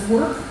styles at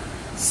work,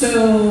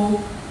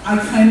 so I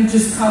kind of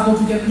just cobbled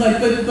together,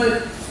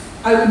 but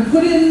I would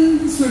put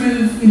in sort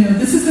of, you know,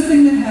 this is the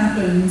thing that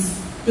happens,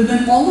 but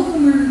then all of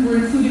them were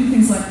including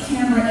things like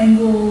camera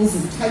angles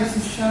and types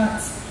of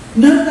shots.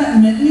 none of that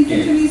meant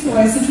anything to me, so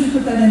I essentially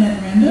put that in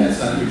at random. That's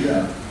not your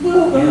job.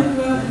 Well,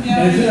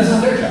 yeah. And it's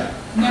not their job.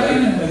 Now I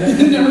know. But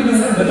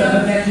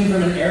that came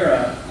from an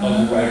era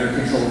of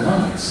writer-controlled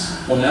comics.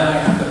 Well, now I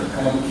have to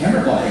come up with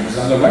camera blocking because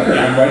I'm the writer.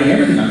 I'm writing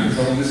everything. I'm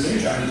controlling the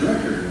stage. I'm the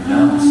director.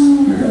 Now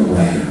you're the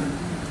writer.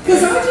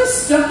 Because I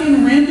just stuck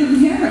in random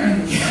camera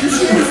angles. I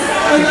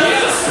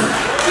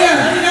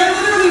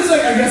literally was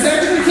like, I guess I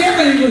have to put a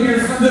camera angle here.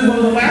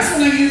 Well, the last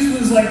one I used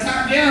was like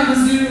top down.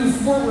 Let's do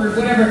forward,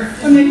 whatever.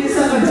 And make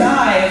yourself a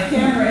die of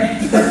camera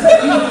angles.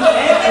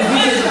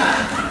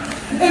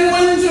 And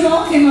when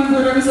Jamal came on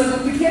board, I was like,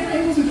 look, the camera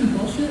angles are just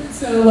bullshit.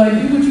 So, like,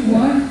 do what you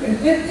want.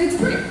 It's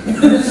great.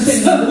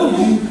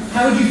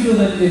 How would you feel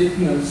that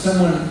if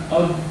someone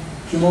of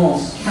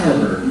Jamal's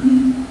caliber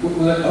was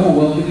like, oh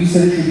well, but you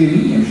said it should be a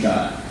medium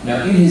shot.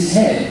 Now in his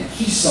head,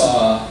 he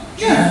saw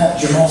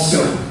Jamal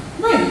scope.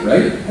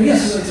 Right? I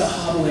guess it's a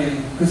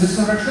hobbling because it's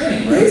not our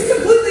training, right? He's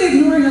completely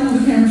ignoring all of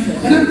the camera shit,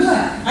 and I'm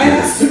glad. I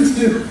asked him to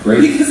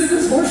because it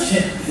was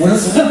horseshit. When I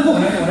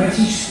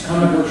teach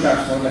comic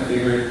workshops, one of my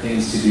favorite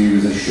things to do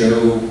is I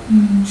show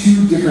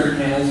 2 different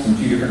panels from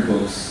 2 different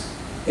books.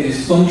 It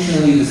is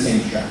functionally the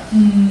same shot.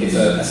 It's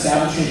an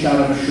establishing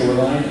shot on a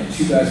shoreline, and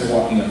 2 guys are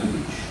walking up the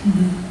beach.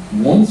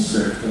 One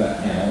script for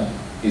that panel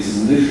is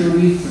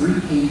literally 3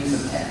 pages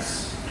of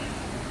text.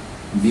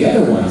 The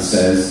other one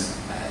says,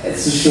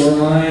 it's a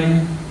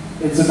shoreline,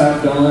 it's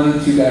about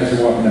dawn, 2 guys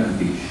are walking up the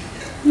beach.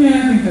 Yeah, I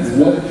think that's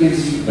what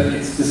gives you, but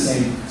it's the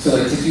same. So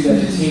like to do that,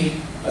 to take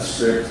a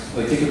script,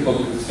 like take a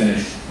book that's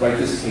finished, write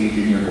this page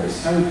in your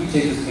voice. How would you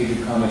take this page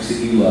of comics that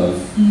you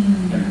love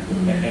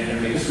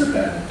and make a script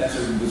out of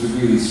it? Was a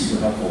really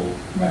super helpful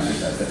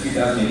exercise. That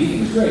 2008 thing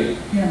was great.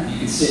 Yeah. You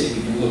can sit,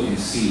 you can look and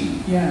see.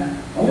 Yeah.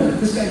 Oh,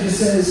 this guy just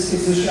says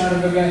it's a shot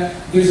of a guy.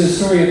 There's a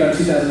story about a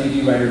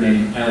 2008 writer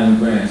named Alan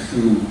Grant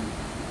who,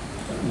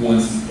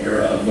 once the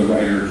era of the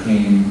writer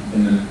came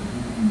in the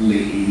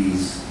late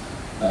 80s,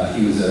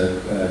 he was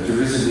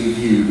derisively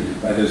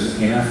viewed by those that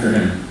came after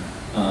him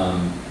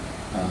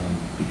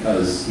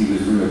because he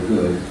was real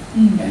good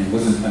and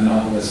wasn't a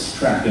novelist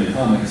trapped in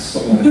comics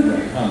but wanted to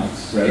write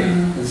comics, right?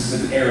 This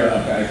is an era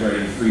of guys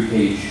writing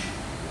 3-page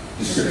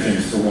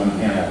descriptions for one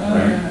panel,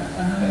 right?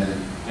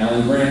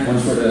 Alan Grant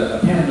once wrote a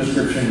panel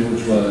description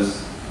which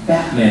was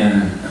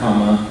Batman,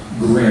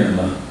 grim,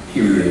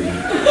 period.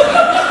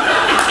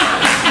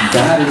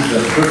 That is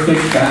the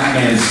perfect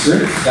Batman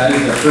script. That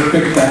is the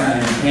perfect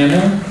Batman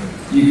panel.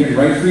 You can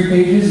write 3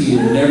 pages, you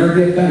will never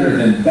get better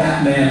than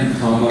Batman,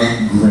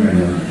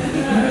 grim.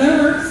 That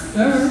works.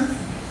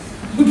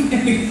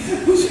 Okay.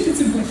 Who should get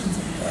some questions?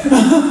 I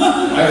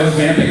was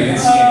vamping, I didn't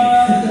see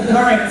any.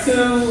 All right,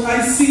 so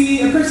I see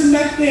a person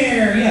back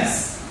there.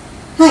 Yes.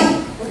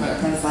 Hi.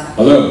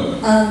 Hello.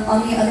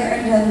 On the other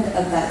end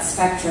of that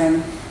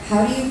spectrum,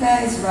 how do you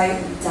guys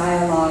write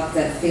dialogue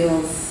that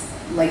feels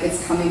like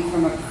it's coming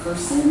from a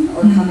person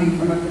or coming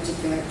from a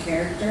particular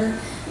character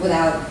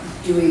without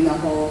doing the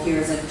whole,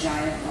 here's a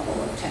giant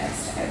bubble of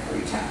text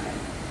every time?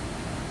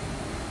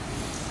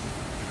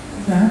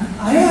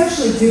 I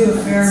actually do a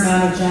fair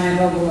amount of giant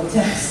bubble of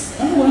text.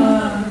 In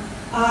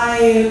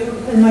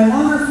my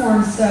longer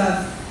form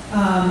stuff,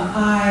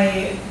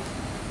 I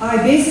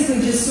basically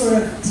just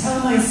sort of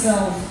tell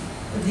myself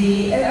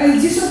I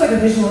do sort of like a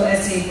visual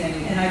essay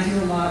thing, and I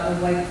do a lot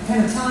of like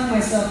kind of telling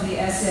myself the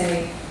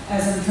essay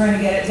as I'm trying to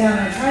get it down.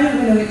 I try to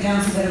window it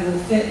down so that it will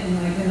fit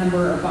in like the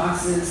number of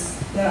boxes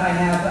that I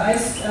have. But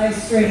I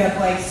straight up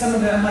like some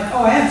of it, I'm like,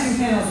 oh, I have 2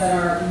 panels that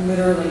are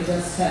literally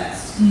just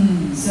text.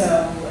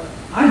 So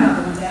I'm not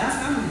the one to ask.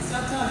 I'm going to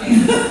stop talking.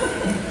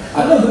 I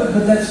know,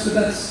 but that's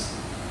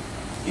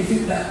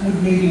that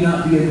would maybe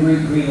not be a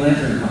great Green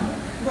Lantern comic,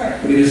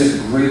 right? But it is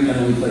a great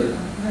Emily Flake,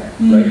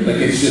 right? Like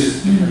it's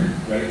just different,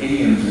 right?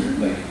 Idioms are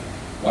like,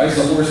 why is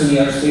the horse in the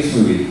outer space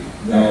movie?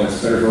 No,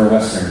 it's better for a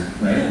western,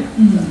 right?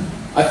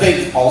 I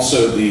think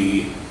also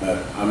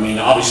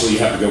obviously you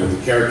have to go with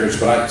the characters,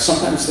 but I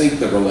sometimes think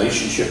the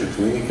relationship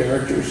between the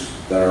characters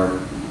that are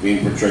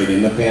being portrayed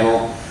in the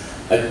panel.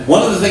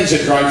 One of the things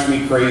that drives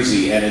me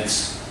crazy, and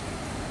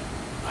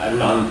I'm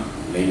not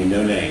naming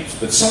no names,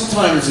 but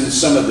sometimes in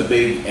some of the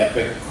big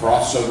epic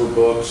crossover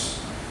books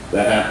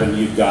that happen,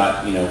 you've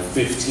got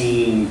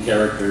 15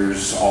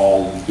 characters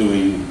all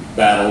doing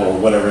battle or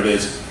whatever it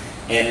is,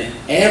 and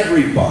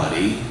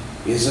everybody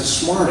is a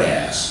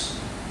smartass.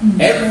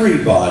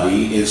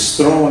 Everybody is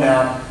throwing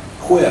out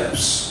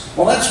quips.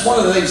 Well, that's one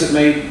of the things that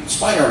made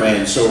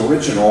Spider-Man so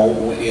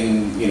original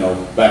in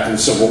back in the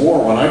Civil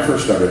War when I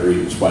first started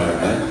reading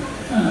Spider-Man.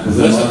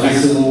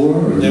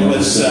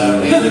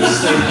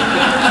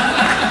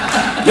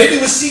 Maybe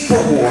it was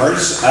Secret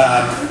Wars,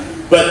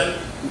 but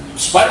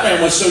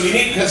Spider-Man was so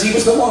unique because he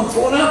was the one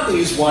throwing out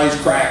these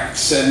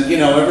wisecracks, and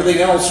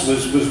everything else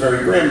was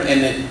very grim,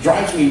 and it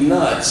drives me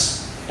nuts.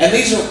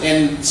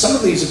 And some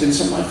of these have been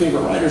some of my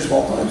favorite writers of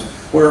all times,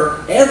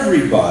 where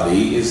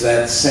everybody is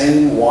that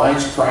same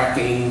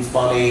wisecracking,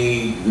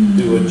 funny,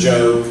 do a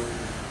joke,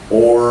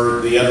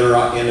 or the other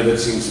end of it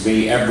seems to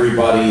be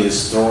everybody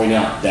is throwing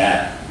out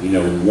that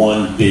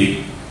one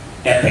big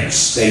epic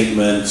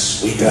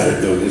statements. We got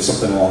to do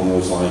something along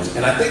those lines.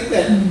 And I think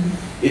that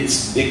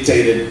it's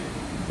dictated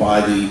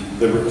by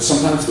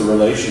sometimes the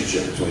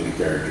relationship between the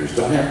characters.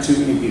 Don't have too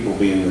many people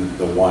being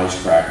the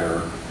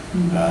wisecracker.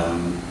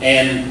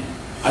 And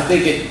I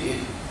think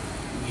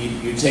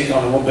you take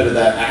on a little bit of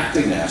that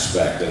acting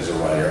aspect as a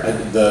writer.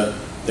 The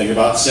thing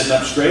about sitting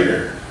up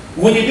straighter.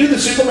 When you do the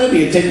Superman, do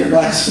you take your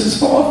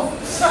glasses off?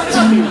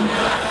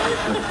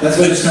 That's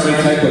why I just start my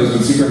typos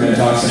when Superman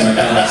talks in my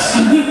comics.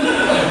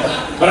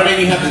 But I mean,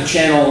 you have to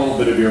channel a little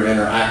bit of your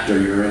inner actor,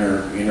 your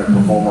inner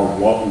performer.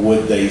 What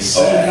would they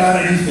say? Oh God,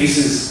 I do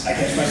faces. I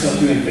catch myself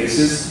doing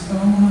faces.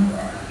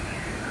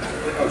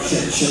 Oh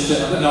shit.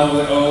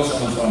 No,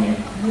 someone's on me.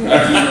 I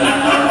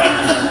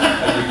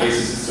do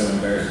faces. It's so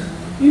embarrassing.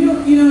 You know,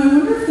 I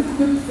wonder if the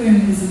quip thing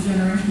is a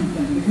generational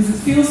thing, because it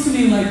feels to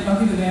me like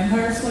Buffy the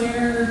Vampire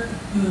Slayer,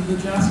 the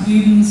Joss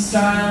Whedon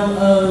style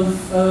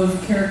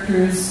of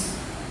characters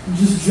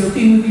just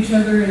joking with each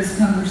other as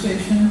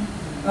conversation.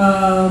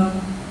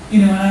 You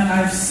know,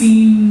 I've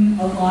seen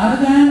a lot of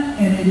that,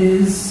 and it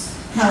is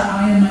how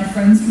I and my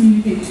friends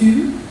communicate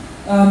too.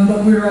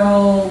 But we're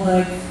all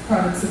like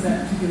products of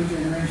that particular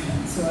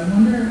generation. So I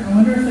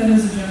wonder if that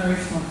is a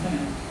generational thing.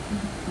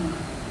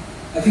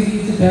 I think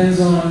it depends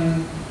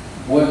on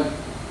what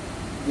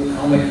the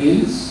comic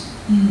is,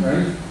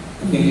 right?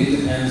 I think it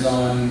depends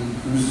on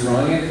who's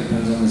drawing it,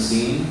 depends on the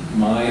scene.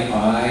 My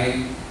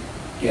eye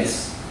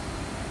gets,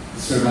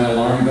 sort of my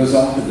alarm goes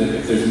off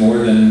if there's more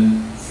than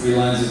 3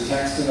 lines of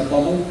text in a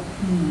bubble.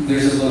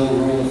 There's a little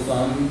rule of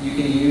thumb you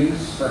can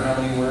use for how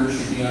many words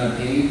should be on a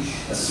page,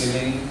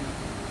 assuming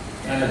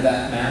kind of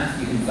that math.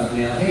 You can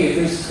thumbnail, hey, if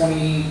there's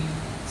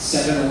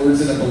 27 words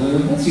in a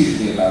balloon, that's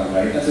usually about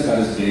right. That's about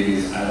as big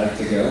as I like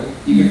to go.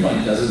 You can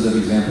find dozens of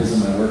examples in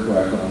my work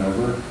where I've gone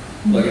over.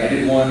 Like I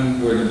did one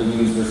where the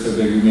balloons were so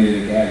big we made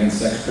it a gag in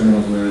Sex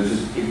Criminals where there's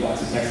just big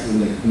blocks of text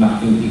like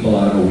knocking people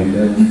out of a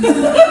window. Then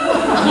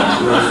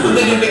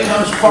it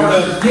becomes part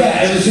of...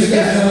 Yeah, it was just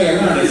there's no way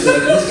around it. So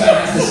like, this guy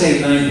has to say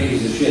 9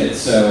 pages of shit,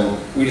 so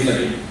we just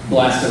like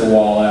blasted a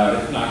wall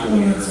out, knocked a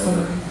window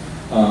over.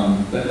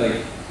 But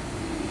like,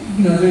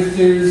 you know,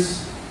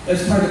 there's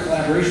as part of the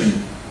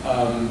collaboration.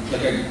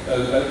 Like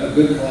a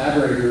good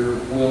collaborator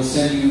will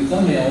send you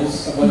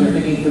thumbnails of what they're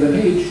thinking for the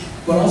page,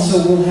 but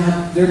also will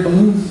have their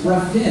balloons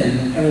roughed in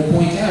and will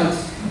point out,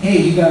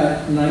 hey, you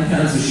got 9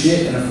 pounds of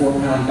shit in a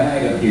 4-pound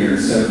bag up here,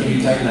 so can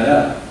you tighten that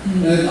up?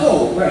 And then,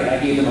 oh, right, I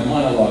gave them a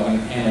monologue in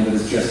a panel that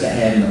is just a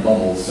head in a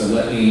bubble, so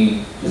let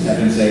me just have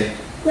him say,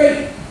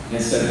 great,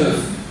 instead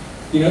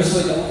of, you know, so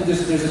like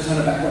there's a ton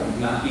of background of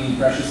not being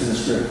precious in the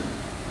script.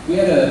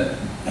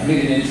 I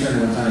made an intern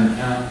one time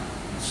count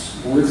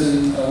words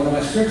in one of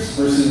my scripts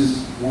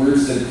versus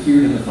words that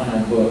appeared in the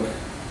final book.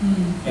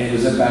 And it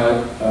was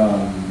about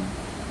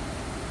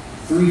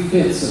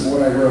 3/5 of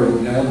what I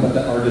wrote, no one but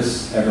the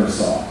artist ever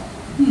saw.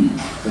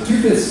 So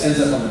 2/5 ends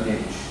up on the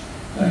page.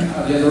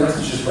 Like, the rest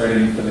is just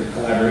writing for the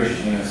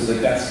collaboration, you know. So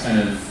like that's kind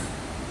of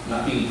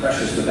not being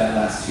precious with that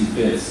last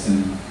 2/5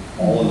 and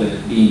all of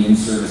it being in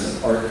service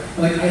of art.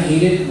 Like I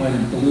hate it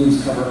when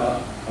balloons cover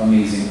up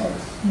amazing art,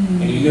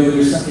 and you know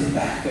there's something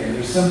back there.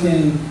 There's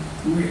something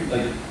weird,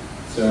 like.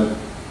 So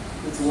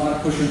it's a lot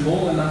of push and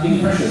pull and not being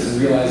precious and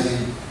realizing,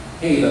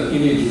 hey, the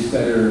image is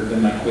better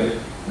than my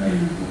quip, right?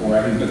 Or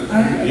I can put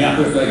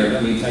quip later,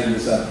 let me tighten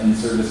this up in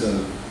service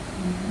of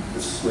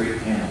this great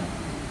panel.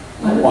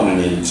 I want an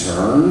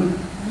intern.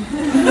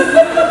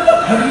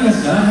 How do you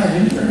guys not have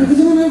interns? Because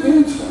I don't have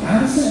interns. How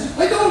does that?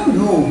 I don't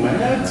know,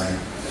 man.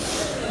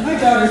 My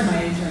daughter's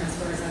my intern as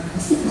far as I'm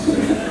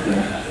concerned.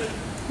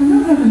 I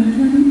don't have an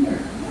intern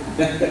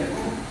either.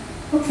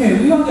 Okay,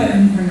 we all got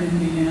intern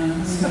envy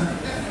now. So.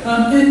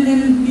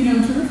 And you know,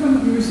 to riff on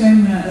what you were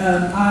saying, that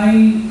I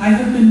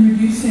have been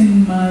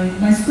reducing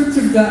my scripts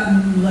have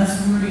gotten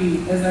less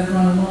wordy as I've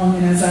gone along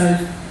and as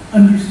I've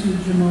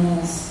understood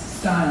Jamal's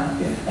style.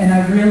 Yeah. And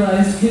I've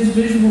realized his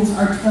visuals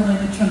are telling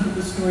a chunk of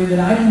the story that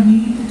I don't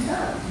need to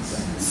tell.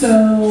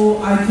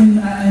 So I can,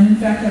 and in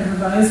fact, I've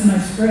revised my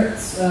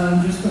scripts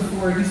just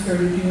before he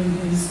started doing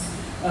his,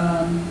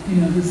 you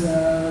know, his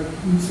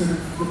sort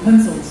of the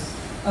pencils.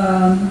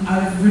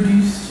 I've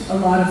reduced a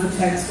lot of the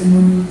text and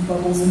removed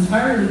bubbles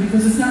entirely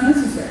because it's not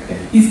necessary.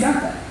 He's got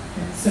that.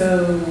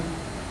 So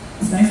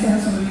it's nice to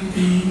have somebody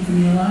you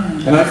can rely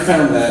on. And I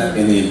found that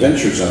in the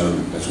Adventure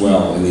Zone as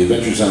well. In the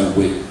Adventure Zone,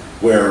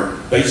 where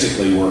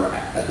basically we're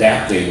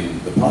adapting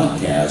the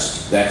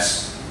podcast,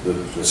 that's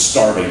the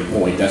starting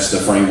point. That's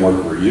the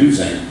framework we're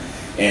using.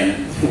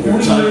 And Do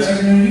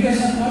you guys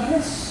have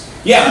podcasts?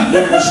 yeah,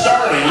 when we're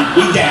starting,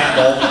 we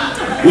dabble.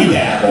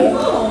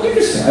 Oh,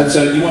 interesting. And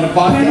so you want a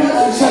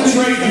podcast? I'll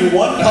trade you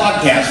one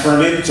podcast for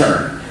an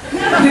intern.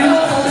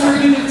 Now,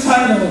 alternative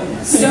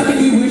title, stuff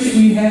you wish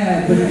we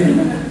had.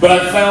 But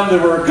I found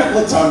there were a couple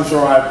of times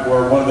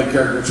where one of the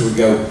characters would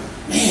go,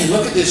 man,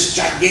 look at this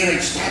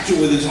gigantic statue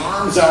with his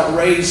arms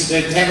outraised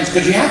at heavens,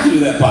 because you have to do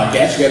that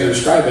podcast, you got to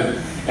describe it.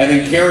 And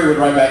then Carrie would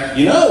write back,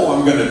 you know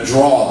I'm going to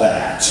draw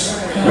that,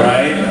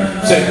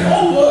 right? Say,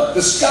 oh look,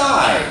 the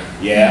sky.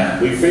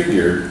 Yeah, we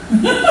figured.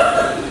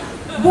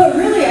 But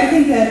really, I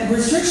think that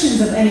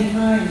restrictions of any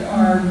kind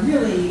are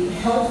really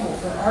helpful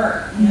for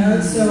art. You know,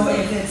 so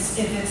if it's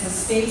a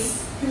space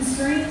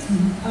constraint,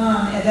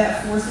 and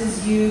that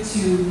forces you to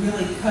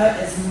really cut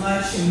as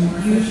much and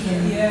you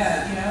can.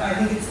 Yeah, you know, I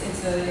think it's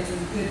a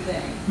good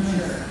thing for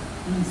sure.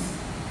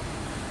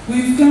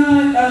 We've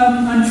got,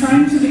 I'm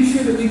trying to make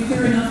sure that we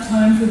clear enough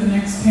time for the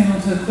next panel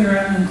to clear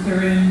out and then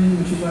clear in,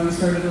 which is why we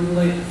started a little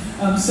late.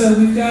 So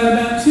we've got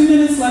about 2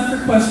 minutes left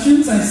for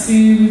questions. I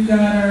see we've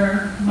got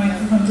our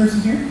microphone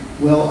person here.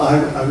 Well,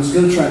 I was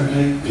going to try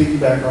and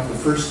piggyback off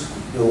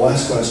the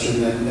last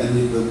question and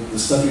the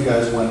stuff you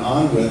guys went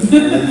on with,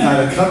 and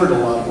kind of covered a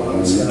lot of what I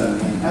was going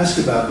to ask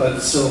about.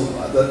 But so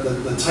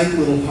the tight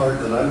little part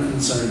that I'm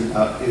concerned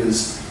about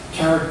is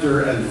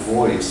character and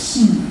voice.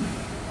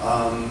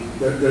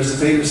 There's a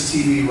famous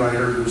TV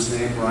writer whose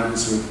name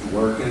rhymes with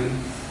Workin,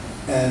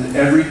 and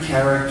every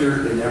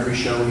character in every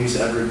show he's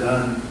ever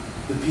done,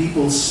 the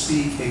people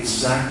speak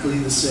exactly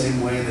the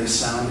same way, they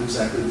sound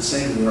exactly the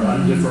same, they're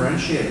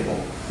undifferentiable.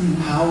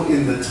 How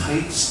in the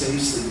tight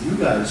space that you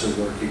guys are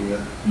working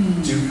with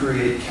do you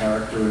create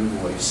character and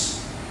voice?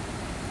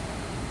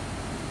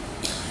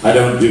 I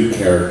don't do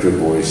character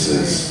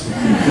voices.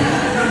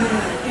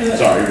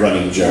 Sorry,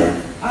 running joke.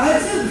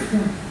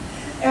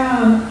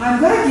 I'm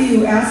glad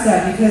you asked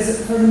that,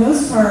 because for the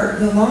most part,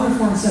 the longer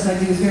form stuff I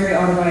do is very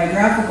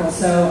autobiographical,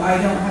 so I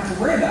don't have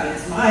to worry about it.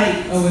 It's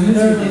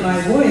literally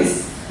my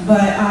voice.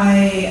 But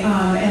I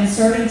am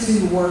starting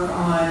to work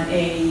on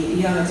a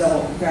young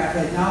adult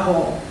graphic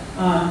novel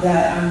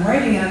that I'm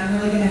writing, and I'm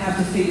really going to have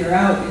to figure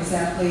out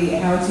exactly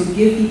how to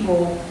give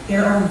people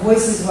their own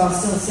voices while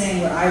still saying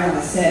what I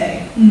want to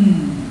say.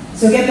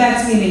 So get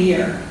back to me in a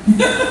year.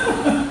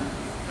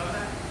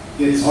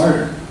 It's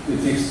hard.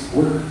 It takes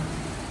work.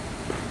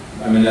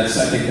 I mean, I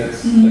think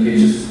that's like it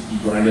just, you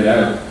grind it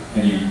out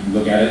and you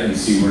look at it and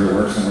see where it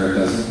works and where it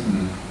doesn't.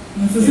 And,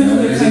 it's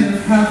essentially kind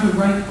of how to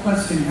write the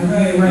question, how do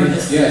you write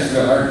it? Yeah, it's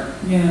real hard.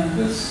 Yeah.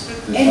 It's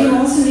and hard. you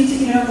also need to,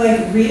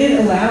 like read it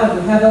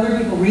aloud, have other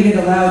people read it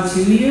aloud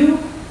to you.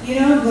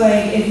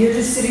 Like if you're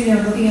just sitting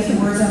there looking at the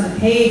words on the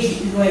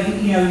page,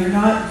 you're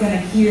not going to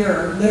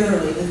hear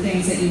literally the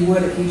things that you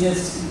would if you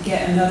just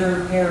get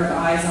another pair of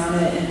eyes on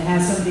it and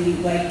have somebody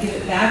like give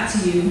it back to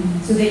you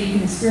so that you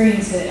can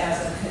experience it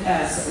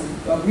as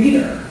a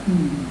reader.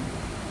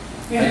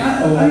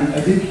 Yeah,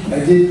 I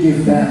did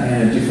give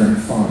Batman a different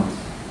font.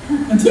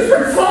 A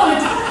different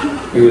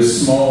font? It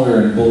was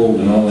smaller and bold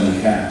and all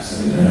in caps.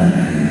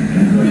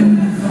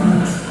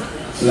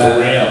 So that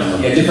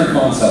yeah, different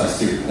font size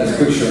too. That's a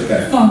quick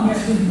shortcut. Font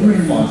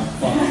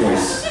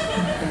choice.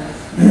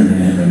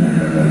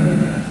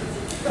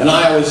 And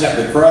I always have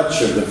the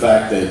crutch of the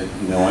fact that,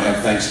 I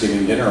have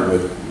Thanksgiving dinner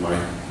with my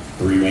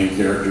 3 main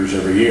characters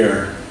every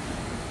year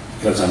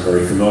because I'm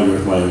very familiar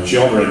with my own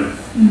children.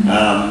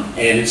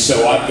 And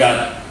so I've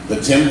got the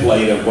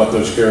template of what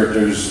those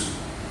characters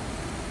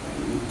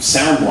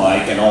sound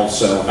like and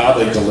also how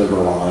they deliver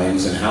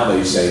lines and how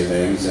they say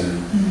things. And,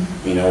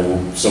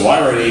 so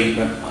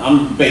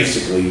I'm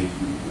basically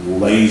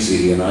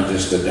lazy and I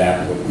just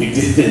adapt what we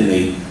did in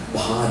the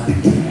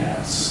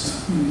podcast.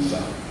 So.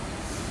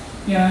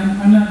 Yeah,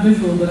 I'm not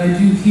visual, but I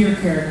do hear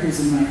characters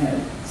in my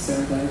head, so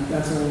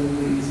that's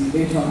really easy.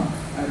 They talk,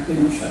 they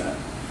don't shut up.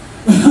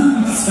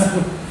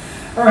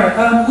 All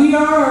right, we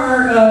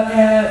are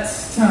at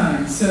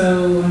time,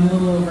 so I'm a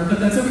little over, but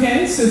that's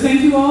okay. So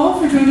thank you all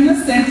for joining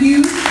us. Thank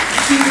you to my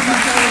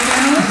fellow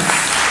panelists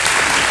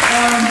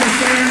for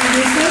sharing your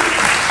wisdom,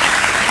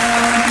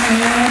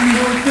 and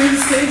we'll clear the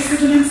stage for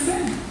the next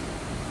thing.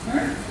 All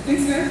right,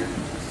 thanks, guys.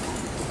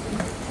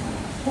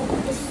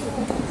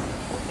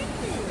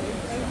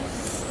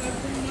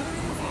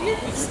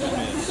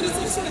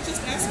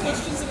 Just ask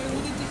questions that I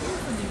wanted to hear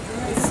from you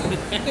guys.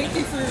 Thank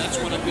you for. That's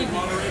what a good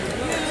moderator does.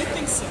 Yeah, I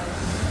think so.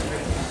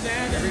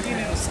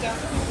 That, stop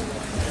people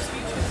with their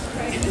speeches,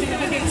 right?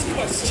 Audience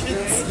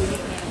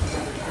questions.